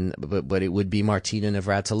I mean, but it would be Martina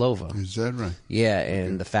Navratilova. Is that right? Yeah,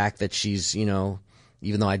 and the fact that she's, even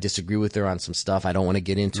though I disagree with her on some stuff, I don't want to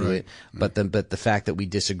get into it. But the fact that we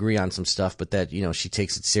disagree on some stuff, but that she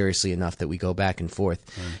takes it seriously enough that we go back and forth.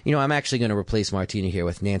 Right. I'm actually going to replace Martina here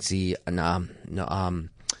with Nancy Hogshead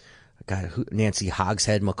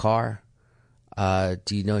McCarr.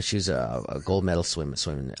 Do you know she was a gold medal swimmer?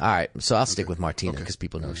 All right, so I'll stick with Martina because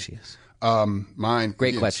people know who she is. Mine.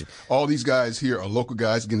 Great question. All these guys here are local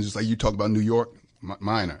guys. Again, just like you talk about New York.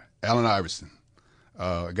 Mine are Allen Iverson.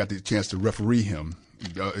 I got the chance to referee him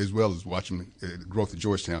as well as watch him growth at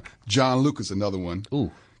Georgetown. John Lucas, another one. Ooh.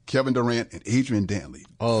 Kevin Durant and Adrian Dantley.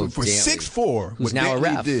 Oh, for Dantley. 6'4", who's what now Dantley a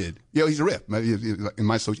ref. did. Yeah, he's a ref. In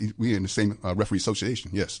my we're in the same referee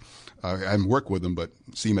association. Yes, I haven't worked with him, but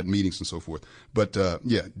see him at meetings and so forth. But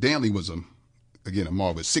Dantley was a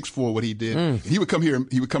marvel. 6'4", what he did. And he would come here.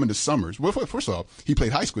 He would come into summers. Well, first of all, he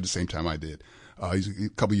played high school at the same time I did. He's a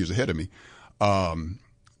couple years ahead of me.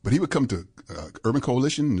 But he would come to Urban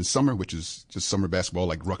Coalition in the summer, which is just summer basketball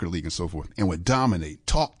like Rucker League and so forth, and would dominate,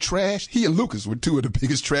 talk trash. He and Lucas were two of the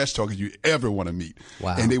biggest trash talkers you ever want to meet.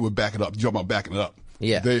 Wow. And they would back it up. You talk about backing it up.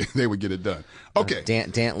 Yeah. They would get it done. Okay.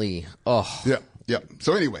 Dantley. Oh. Yeah. Yeah.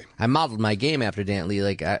 So anyway. I modeled my game after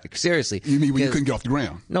Dantley. Seriously. You mean when you couldn't get off the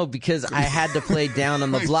ground? No, because I had to play down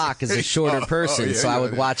on the block as a shorter person, so I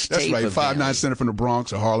would watch tape That's right. of 5'9" center from the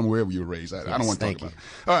Bronx or Harlem, wherever you were raised. I don't want to talk about it.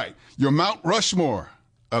 All right. Your Mount Rushmore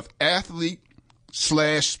of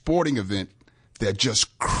athlete/sporting event that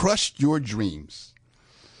just crushed your dreams,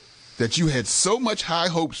 that you had so much high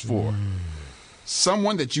hopes for,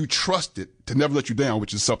 someone that you trusted to never let you down,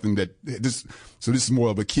 which is something this is more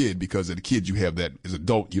of a kid, because of the kid you have that as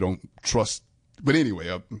adult you don't trust. But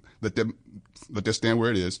anyway, let that stand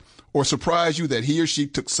where it is, or surprise you that he or she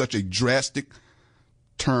took such a drastic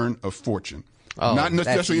turn of fortune. Not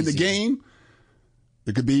necessarily in the game.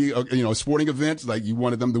 It could be, sporting events, like you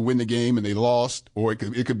wanted them to win the game and they lost, or it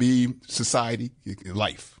could be society,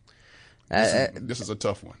 life. This is a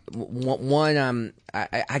tough one.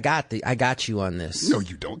 I got you on this. No,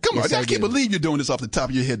 you don't. Come on, I can't believe you're doing this off the top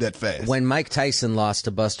of your head that fast. When Mike Tyson lost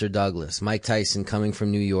to Buster Douglas, Mike Tyson coming from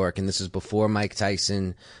New York, and this is before Mike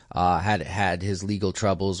Tyson had his legal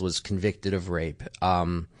troubles, was convicted of rape.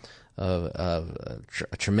 A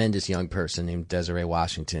tremendous young person named Desiree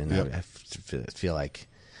Washington. Yep. I feel like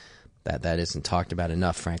that isn't talked about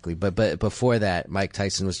enough, frankly. But before that, Mike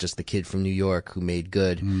Tyson was just the kid from New York who made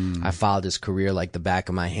good. I followed his career like the back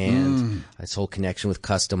of my hand. His whole connection with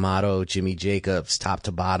Cus D'Amato, Jimmy Jacobs, top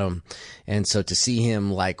to bottom. And so to see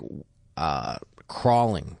him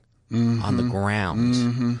crawling on the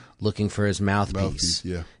ground, looking for his mouthpiece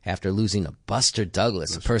after losing to Buster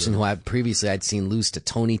Douglas, a person who I'd seen lose to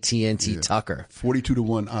Tony TNT Tucker.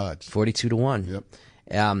 42-1 odds. 42-1. Yep.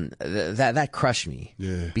 That crushed me.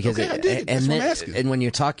 Yeah. Because and when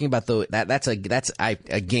you're talking about that's a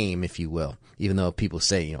game, if you will. Even though people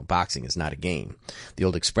say, boxing is not a game. The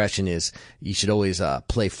old expression is you should always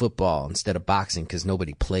play football instead of boxing because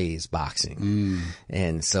nobody plays boxing.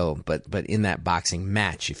 And so, but in that boxing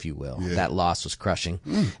match, if you will, that loss was crushing.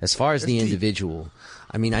 As far as the individual,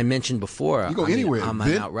 I mean, I mentioned before, you go anywhere. On my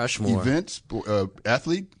Mount Rushmore. Events,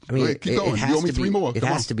 athlete. I mean, keep going. You owe me three more. It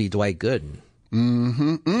has to be Dwight Gooden.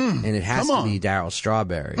 And it has to be Darryl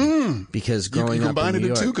Strawberry because growing up in New York, you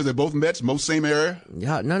combine the two because they're both Mets, most same era.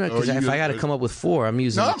 Yeah, no, because if I got to come up with four, I'm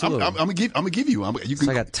using the two. I'm gonna give you. I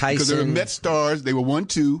got Tyson because they're Met stars. They were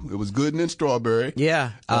 1-2. It was Gooden and Strawberry.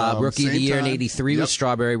 Yeah, Rookie of the Year in '83 was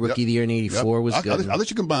Strawberry. Rookie of the Year in '84 was Gooden. I'll let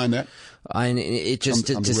you combine that. And it just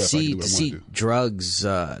to see drugs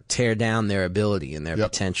tear down their ability and their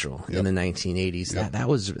potential in the 1980s. That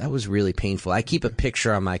was really painful. I keep a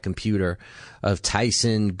picture on my computer of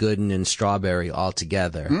Tyson, Gooden, and Strawberry all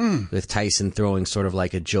together, with Tyson throwing sort of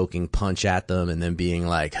like a joking punch at them and then being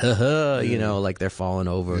like, "Ha ha," like they're falling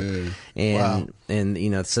over, and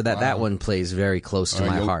so that one plays very close to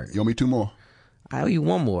my heart. You owe me two more. I owe you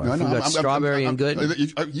one more. We got Strawberry and Gooden.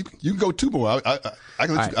 You can go two more. I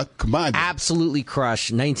can let you combine them. Absolutely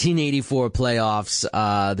crush. 1984 playoffs.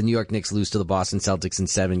 The New York Knicks lose to the Boston Celtics in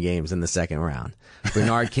 7 games in the second round.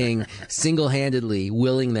 Bernard King single-handedly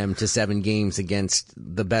willing them to 7 games against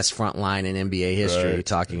the best front line in NBA history,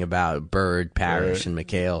 talking about Bird, Parrish, and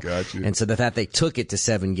McHale. And so the fact they took it to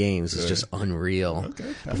 7 games is just unreal.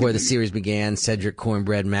 Before the series began, Cedric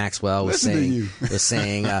Cornbread Maxwell was saying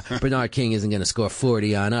Bernard King isn't going to score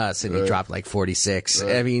 40 on us, and he dropped like 46.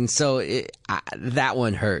 I mean, so that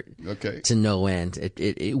one hurt to no end.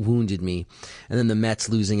 It wounded me. And then the Mets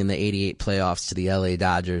losing in the '88 playoffs to the LA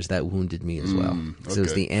Dodgers, that wounded me as well. So it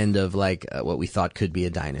was the end of what we thought could be a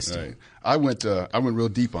dynasty. Right. I went real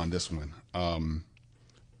deep on this one.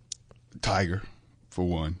 Tiger, for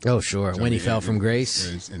one. Oh, sure. When he fell from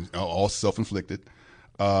grace. And all self-inflicted.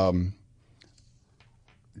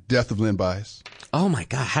 Death of Len Bias. Oh, my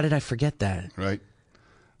God. How did I forget that? Right.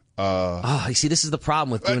 You see, this is the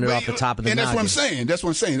problem with doing it off the top of the noggin. And that's what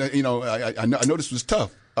I'm saying. I know this was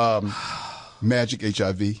tough. Magic,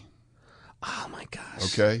 HIV. Oh, my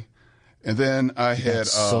gosh. Okay. And then I had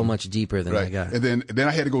so much deeper than I got. And then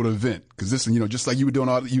I had to go to an event because this, just like you were doing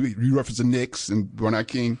you referenced the Knicks and Bernard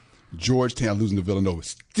King, Georgetown losing to Villanova.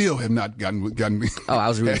 Still have not gotten me. Oh, I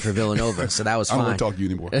was rooting for Villanova, so that was fine. I don't want to talk to you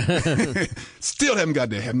anymore. Still haven't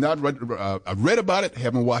gotten there. Have not read. I read about it.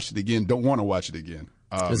 Haven't watched it again. Don't want to watch it again.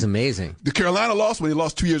 It was amazing. The Carolina loss when they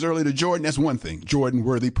lost 2 years earlier to Jordan. That's one thing. Jordan,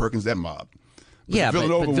 Worthy, Perkins, that mob. But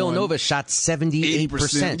Villanova shot 78%.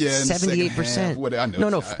 78%. I know.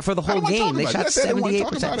 No, for the whole game, they shot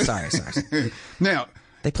 78%. Sorry. Now,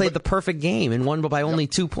 they played the perfect game and won by only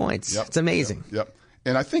 2 points. It's amazing. Yep.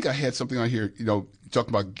 And I think I had something on here,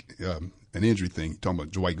 talking about an injury thing, talking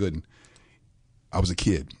about Dwight Gooden. I was a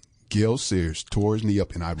kid. Gale Sayers tore his knee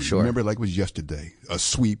up, and I remember like it was yesterday. A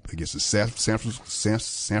sweep against the San Francisco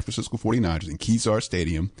 49ers in Kezar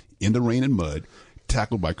Stadium in the rain and mud,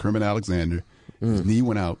 tackled by Kermit Alexander. His knee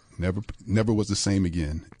went out, never was the same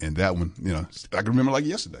again. And that one, I can remember like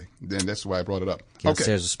yesterday. Then that's why I brought it up. Gale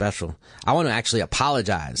Sayers was special. I want to actually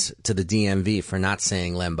apologize to the DMV for not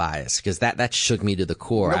saying Len Bias, because that shook me to the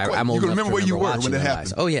core. I'm old you can enough remember where you were when it Len happened.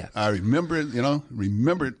 Bias. Oh, yeah. I remember it.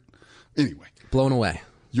 Anyway. Blown away.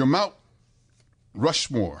 Your Mount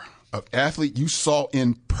Rushmore of athlete you saw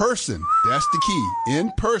in person, that's the key,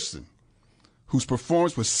 in person, whose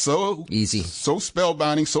performance was so easy, so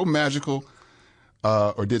spellbinding, so magical,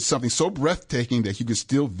 or did something so breathtaking that you can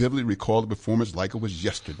still vividly recall the performance like it was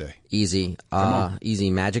yesterday. Easy. Easy.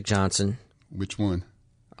 Magic Johnson. Which one?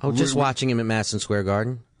 Oh, just watching him at Madison Square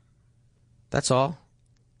Garden. That's all.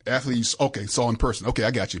 Athletes, saw in person. Okay, I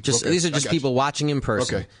got you. These are just people watching in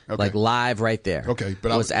person, like live right there. Okay,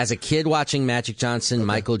 but as a kid watching Magic Johnson,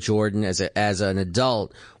 Michael Jordan, as an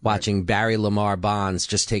adult watching Barry Lamar Bonds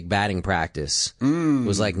just take batting practice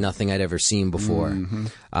was like nothing I'd ever seen before. Mm-hmm.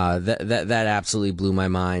 That absolutely blew my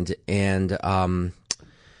mind. And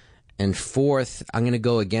fourth, I'm going to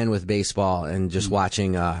go again with baseball and just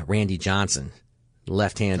watching Randy Johnson,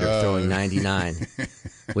 left-hander throwing 99.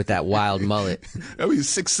 With that wild mullet. He was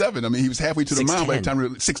 6'7". I mean, he was halfway to the mound by the time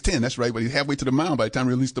 6'10". That's right, but he's halfway to the mound by the time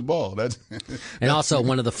he released the ball. And also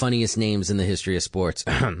one of the funniest names in the history of sports.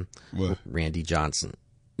 Randy Johnson.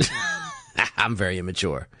 I'm very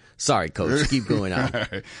immature. Sorry, Coach. Keep going on.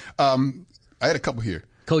 Right. I had a couple here.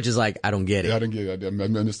 Coach is like, I don't get it. Yeah, I don't get it. I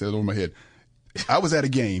understand it over my head. I was at a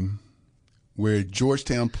game where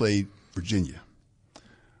Georgetown played Virginia.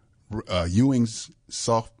 Ewing's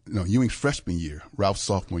freshman year, Ralph's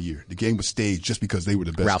sophomore year. The game was staged just because they were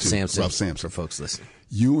the best. Ralph Sampson. For folks listening.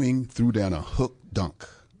 Ewing threw down a hook dunk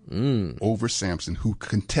over Sampson, who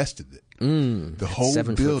contested it. The whole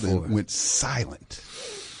building went silent.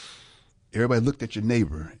 Everybody looked at your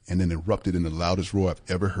neighbor and then erupted in the loudest roar I've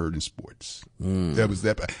ever heard in sports. That was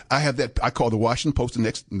that. I have that. I called the Washington Post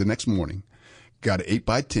the next morning. Got an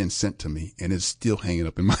 8x10 sent to me, and it's still hanging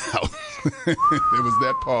up in my house. It was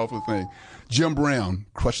that powerful thing. Jim Brown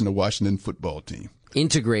crushing the Washington football team.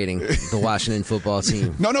 Integrating the Washington football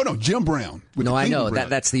team. No. Jim Brown. No, I know.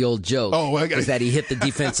 That's the old joke. Oh, okay. Is that he hit the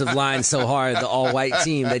defensive line so hard, the all-white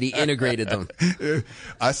team, that he integrated them.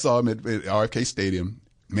 I saw him at RFK Stadium.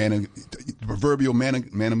 The proverbial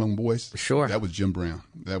man among boys. Sure. That was Jim Brown.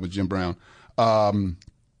 The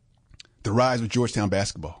rise of Georgetown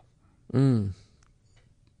basketball. That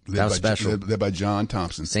was special. Led by John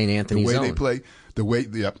Thompson. St. Anthony's The way own. they play, the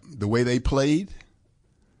way they played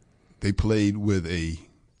with a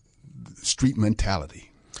street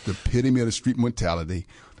mentality, the epitome of the street mentality,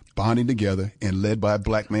 bonding together and led by a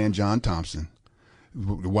black man, John Thompson.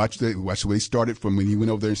 Watch the way they started from when he went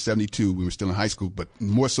over there in 72. We were still in high school, but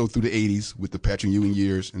more so through the 80s with the Patrick Ewing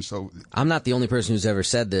years. And so I'm not the only person who's ever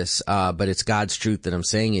said this, but it's God's truth that I'm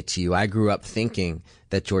saying it to you. I grew up thinking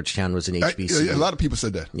that Georgetown was an HBCU. A lot of people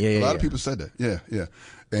said that. A lot of people said that. Yeah.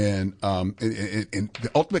 And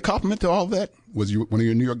the ultimate compliment to all that was one of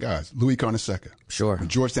your New York guys, Louis Carnesecca. Sure. When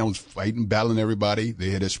Georgetown was fighting, battling everybody.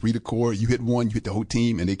 They had esprit de corps. You hit one, you hit the whole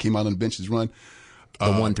team, and they came out on the benches run. The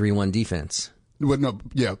 1-3-1 defense. Well, no,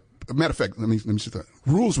 yeah. Matter of fact, let me say that.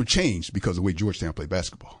 Rules were changed because of the way Georgetown played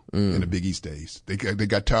basketball in the Big East days. They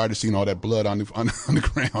got tired of seeing all that blood on the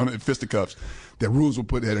ground and fisticuffs. The rules were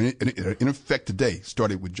put in effect today.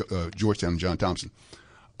 Started with Georgetown and John Thompson.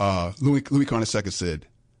 Louis Carnesecca said,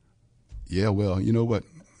 "Yeah, well, you know what?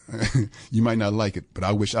 You might not like it, but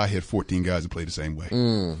I wish I had 14 guys that play the same way."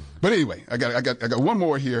 But anyway, I got one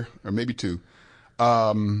more here, or maybe two.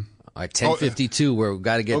 All right, 10:52. We've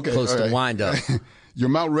got to get close to wind up. Your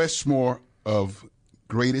Mount Rushmore of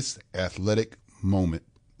greatest athletic moment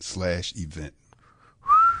 / event.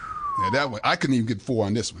 Now that one, I couldn't even get 4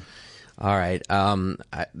 on this one. All right. All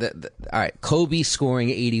right. Kobe scoring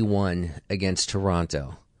 81 against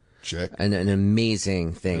Toronto. Check. An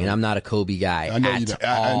amazing thing. And I'm not a Kobe guy I know at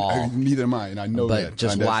all. Neither am I, and I know but that. But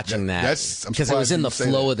just watching that, because it was in the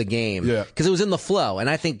flow of the game. Yeah. Because it was in the flow. And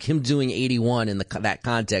I think him doing 81 in that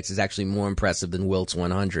context is actually more impressive than Wilt's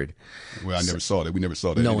 100. Well, I never saw that. We never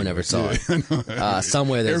saw that. No one ever saw it.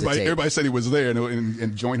 Somewhere there's everybody said he was there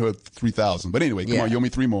and joined her at 3,000. But anyway, come on, you owe me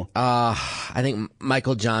 3 more. I think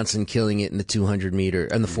Michael Johnson killing it in the 200 meter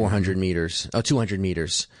and the 400 meters. 200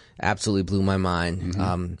 meters. Absolutely blew my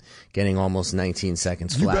mind. Getting almost 19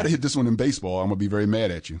 seconds flat. You better hit this one in baseball. I'm going to be very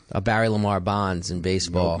mad at you. Barry Lamar Bonds in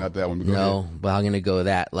baseball. No, not that one. But I'm going to go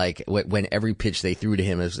that. Like, when every pitch they threw to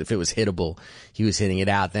him, if it was hittable, he was hitting it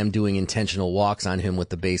out. Them doing intentional walks on him with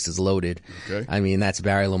the bases loaded. Okay. I mean, that's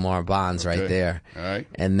Barry Lamar Bonds right there. All right.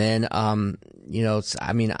 And then,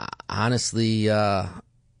 honestly,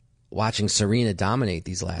 watching Serena dominate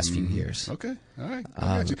these last few years. Okay. All right.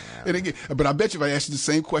 I got you. And again, but I bet you if I asked you the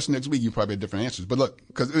same question next week, you probably had different answers. But look,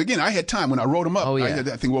 because again, I had time when I wrote them up. Oh, yeah. I had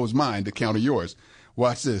that thing what was mine to counter yours.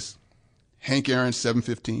 Watch this. Hank Aaron,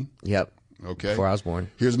 715. Yep. Okay. Before I was born.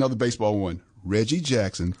 Here's another baseball one. Reggie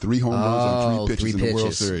Jackson, 3 home runs and 3 pitches in the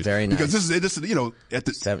World Series. Very nice. Because this is at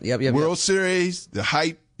the World Series, the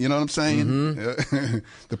hype, you know what I'm saying?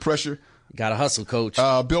 The pressure. Got to hustle, coach.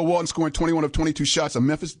 Bill Walton scoring 21 of 22 shots on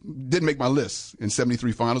Memphis. Didn't make my list in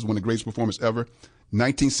 73 finals, one of the greatest performers ever.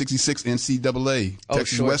 1966 NCAA,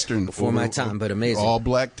 Texas Western. Before my time, but amazing. All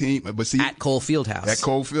black team. But see, at Cole Fieldhouse. At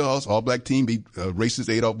Cole Fieldhouse, all black team beat racist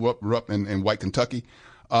Adolph Rupp in White Kentucky.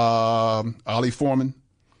 Ollie Foreman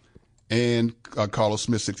and Carlos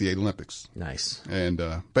Smith, 68 Olympics. Nice. And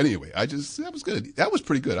but anyway, that was good. That was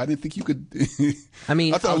pretty good. I didn't think you could. I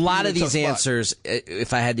mean, a lot of these answers,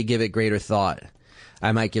 if I had to give it greater thought,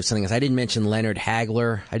 I might give something else. I didn't mention Leonard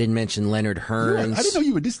Hagler. I didn't mention Leonard Hearns. Yeah, I didn't know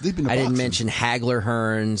you were this deep in the I didn't boxing. mention Hagler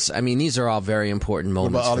Hearns. I mean, these are all very important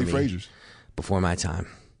moments. What about for Ollie me Frazier's? Before my time.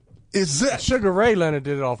 Is that Sugar Ray Leonard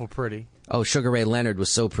did it awful pretty. Oh, Sugar Ray Leonard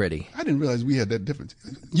was so pretty. I didn't realize we had that difference.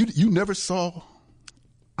 You never saw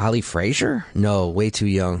Ali Frazier? No, way too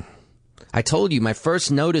young. I told you, my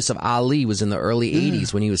first notice of Ali was in the early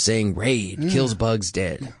 80s when he was saying, Raid, kills bugs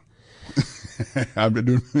dead. I've been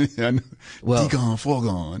doing well, Degon,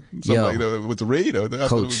 Foregone, something like that with the Raid.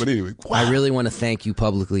 Coach, but anyway, wow. I really want to thank you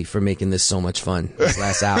publicly for making this so much fun this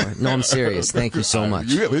last hour. No, I'm serious. Thank you so much.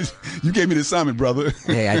 You gave me the assignment, brother.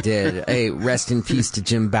 Hey, I did. Hey, rest in peace to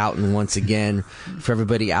Jim Bouton once again. For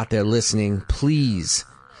everybody out there listening, please.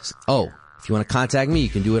 Oh, if you want to contact me, you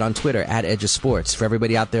can do it on Twitter at Edge of Sports. For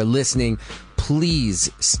everybody out there listening, please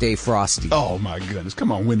stay frosty. Oh, my goodness.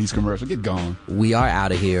 Come on, Wendy's commercial. Get gone. We are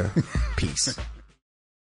out of here. Peace.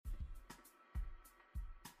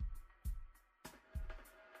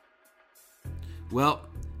 Well,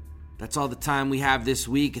 That's all the time we have this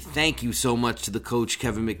week. Thank you so much to the coach,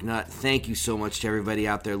 Kevin McNutt. Thank you so much to everybody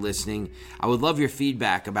out there listening. I would love your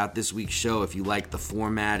feedback about this week's show. If you liked the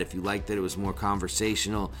format, if you liked that it was more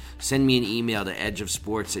conversational, send me an email to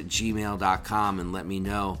edgeofsports@gmail.com and let me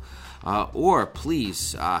know. Or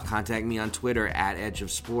please contact me on Twitter at Edge of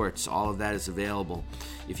Sports. All of that is available.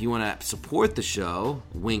 If you want to support the show,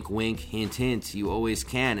 wink, wink, hint, hint, you always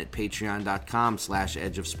can at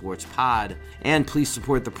patreon.com/edgeofsportspod. And please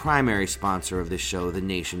support the primary sponsor of this show, The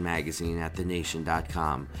Nation Magazine, at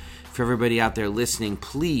thenation.com. For everybody out there listening,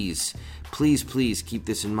 please keep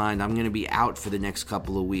this in mind. I'm going to be out for the next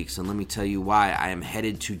couple of weeks, and let me tell you why. I am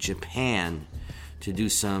headed to Japan to do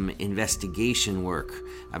some investigation work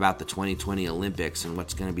about the 2020 Olympics and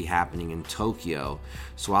what's going to be happening in Tokyo.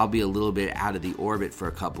 So I'll be a little bit out of the orbit for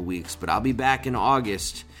a couple weeks, but I'll be back in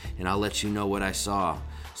August, and I'll let you know what I saw.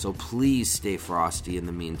 So please stay frosty in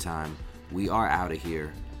the meantime. We are out of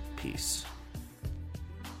here. Peace.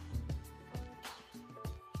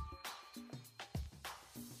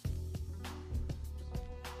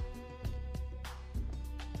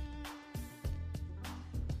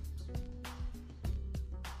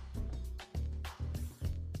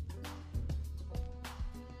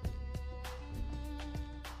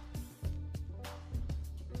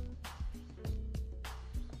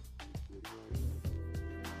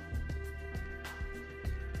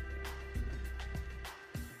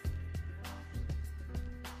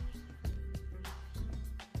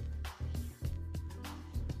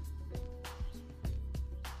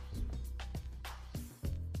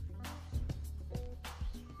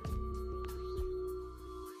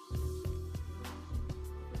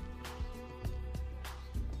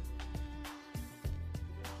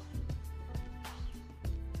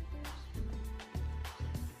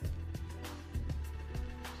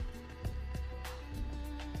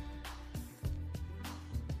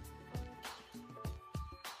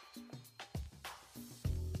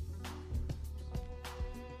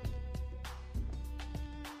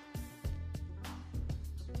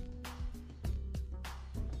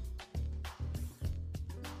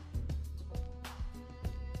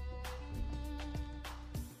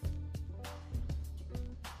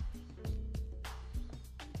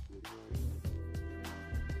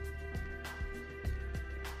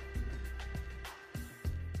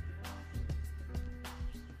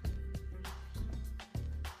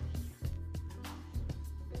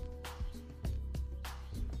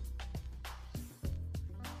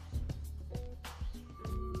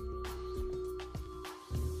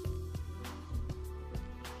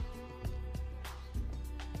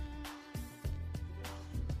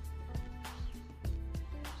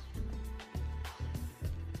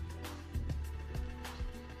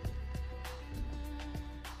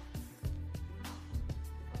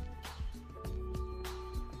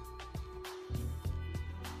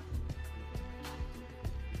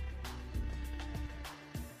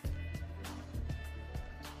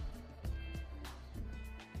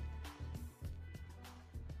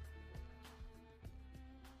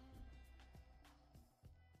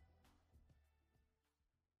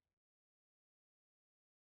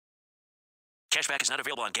 Cashback is not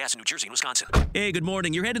available on gas in New Jersey and Wisconsin. Hey, good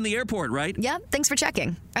morning. You're heading to the airport, right? Yep, thanks for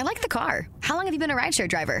checking. I like the car. How long have you been a rideshare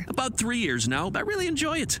driver? About 3 years now. I really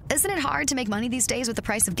enjoy it. Isn't it hard to make money these days with the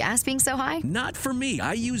price of gas being so high? Not for me.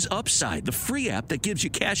 I use Upside, the free app that gives you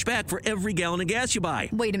cash back for every gallon of gas you buy.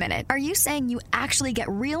 Wait a minute. Are you saying you actually get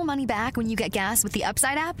real money back when you get gas with the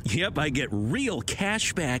Upside app? Yep, I get real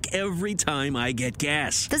cash back every time I get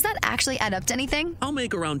gas. Does that actually add up to anything? I'll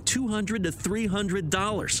make around $200 to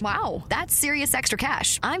 $300. Wow, that's serious extra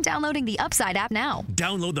cash. I'm downloading the Upside app now.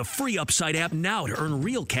 Download the free Upside app now to earn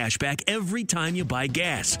real cash back every time you buy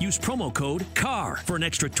gas. Use promo code CAR for an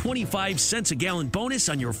extra 25 cents a gallon bonus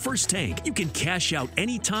on your first tank. You can cash out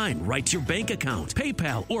anytime right to your bank account,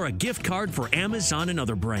 PayPal, or a gift card for Amazon and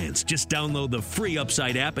other brands. Just download the free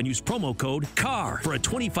Upside app and use promo code CAR for a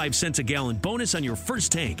 25 cents a gallon bonus on your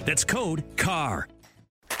first tank. That's code CAR.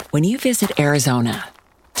 When you visit Arizona,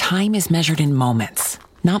 time is measured in moments,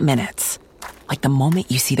 not minutes. Like the moment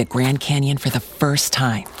you see the Grand Canyon for the first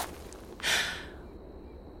time.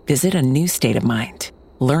 Visit a new state of mind.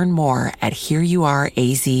 Learn more at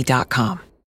hereyouareaz.com.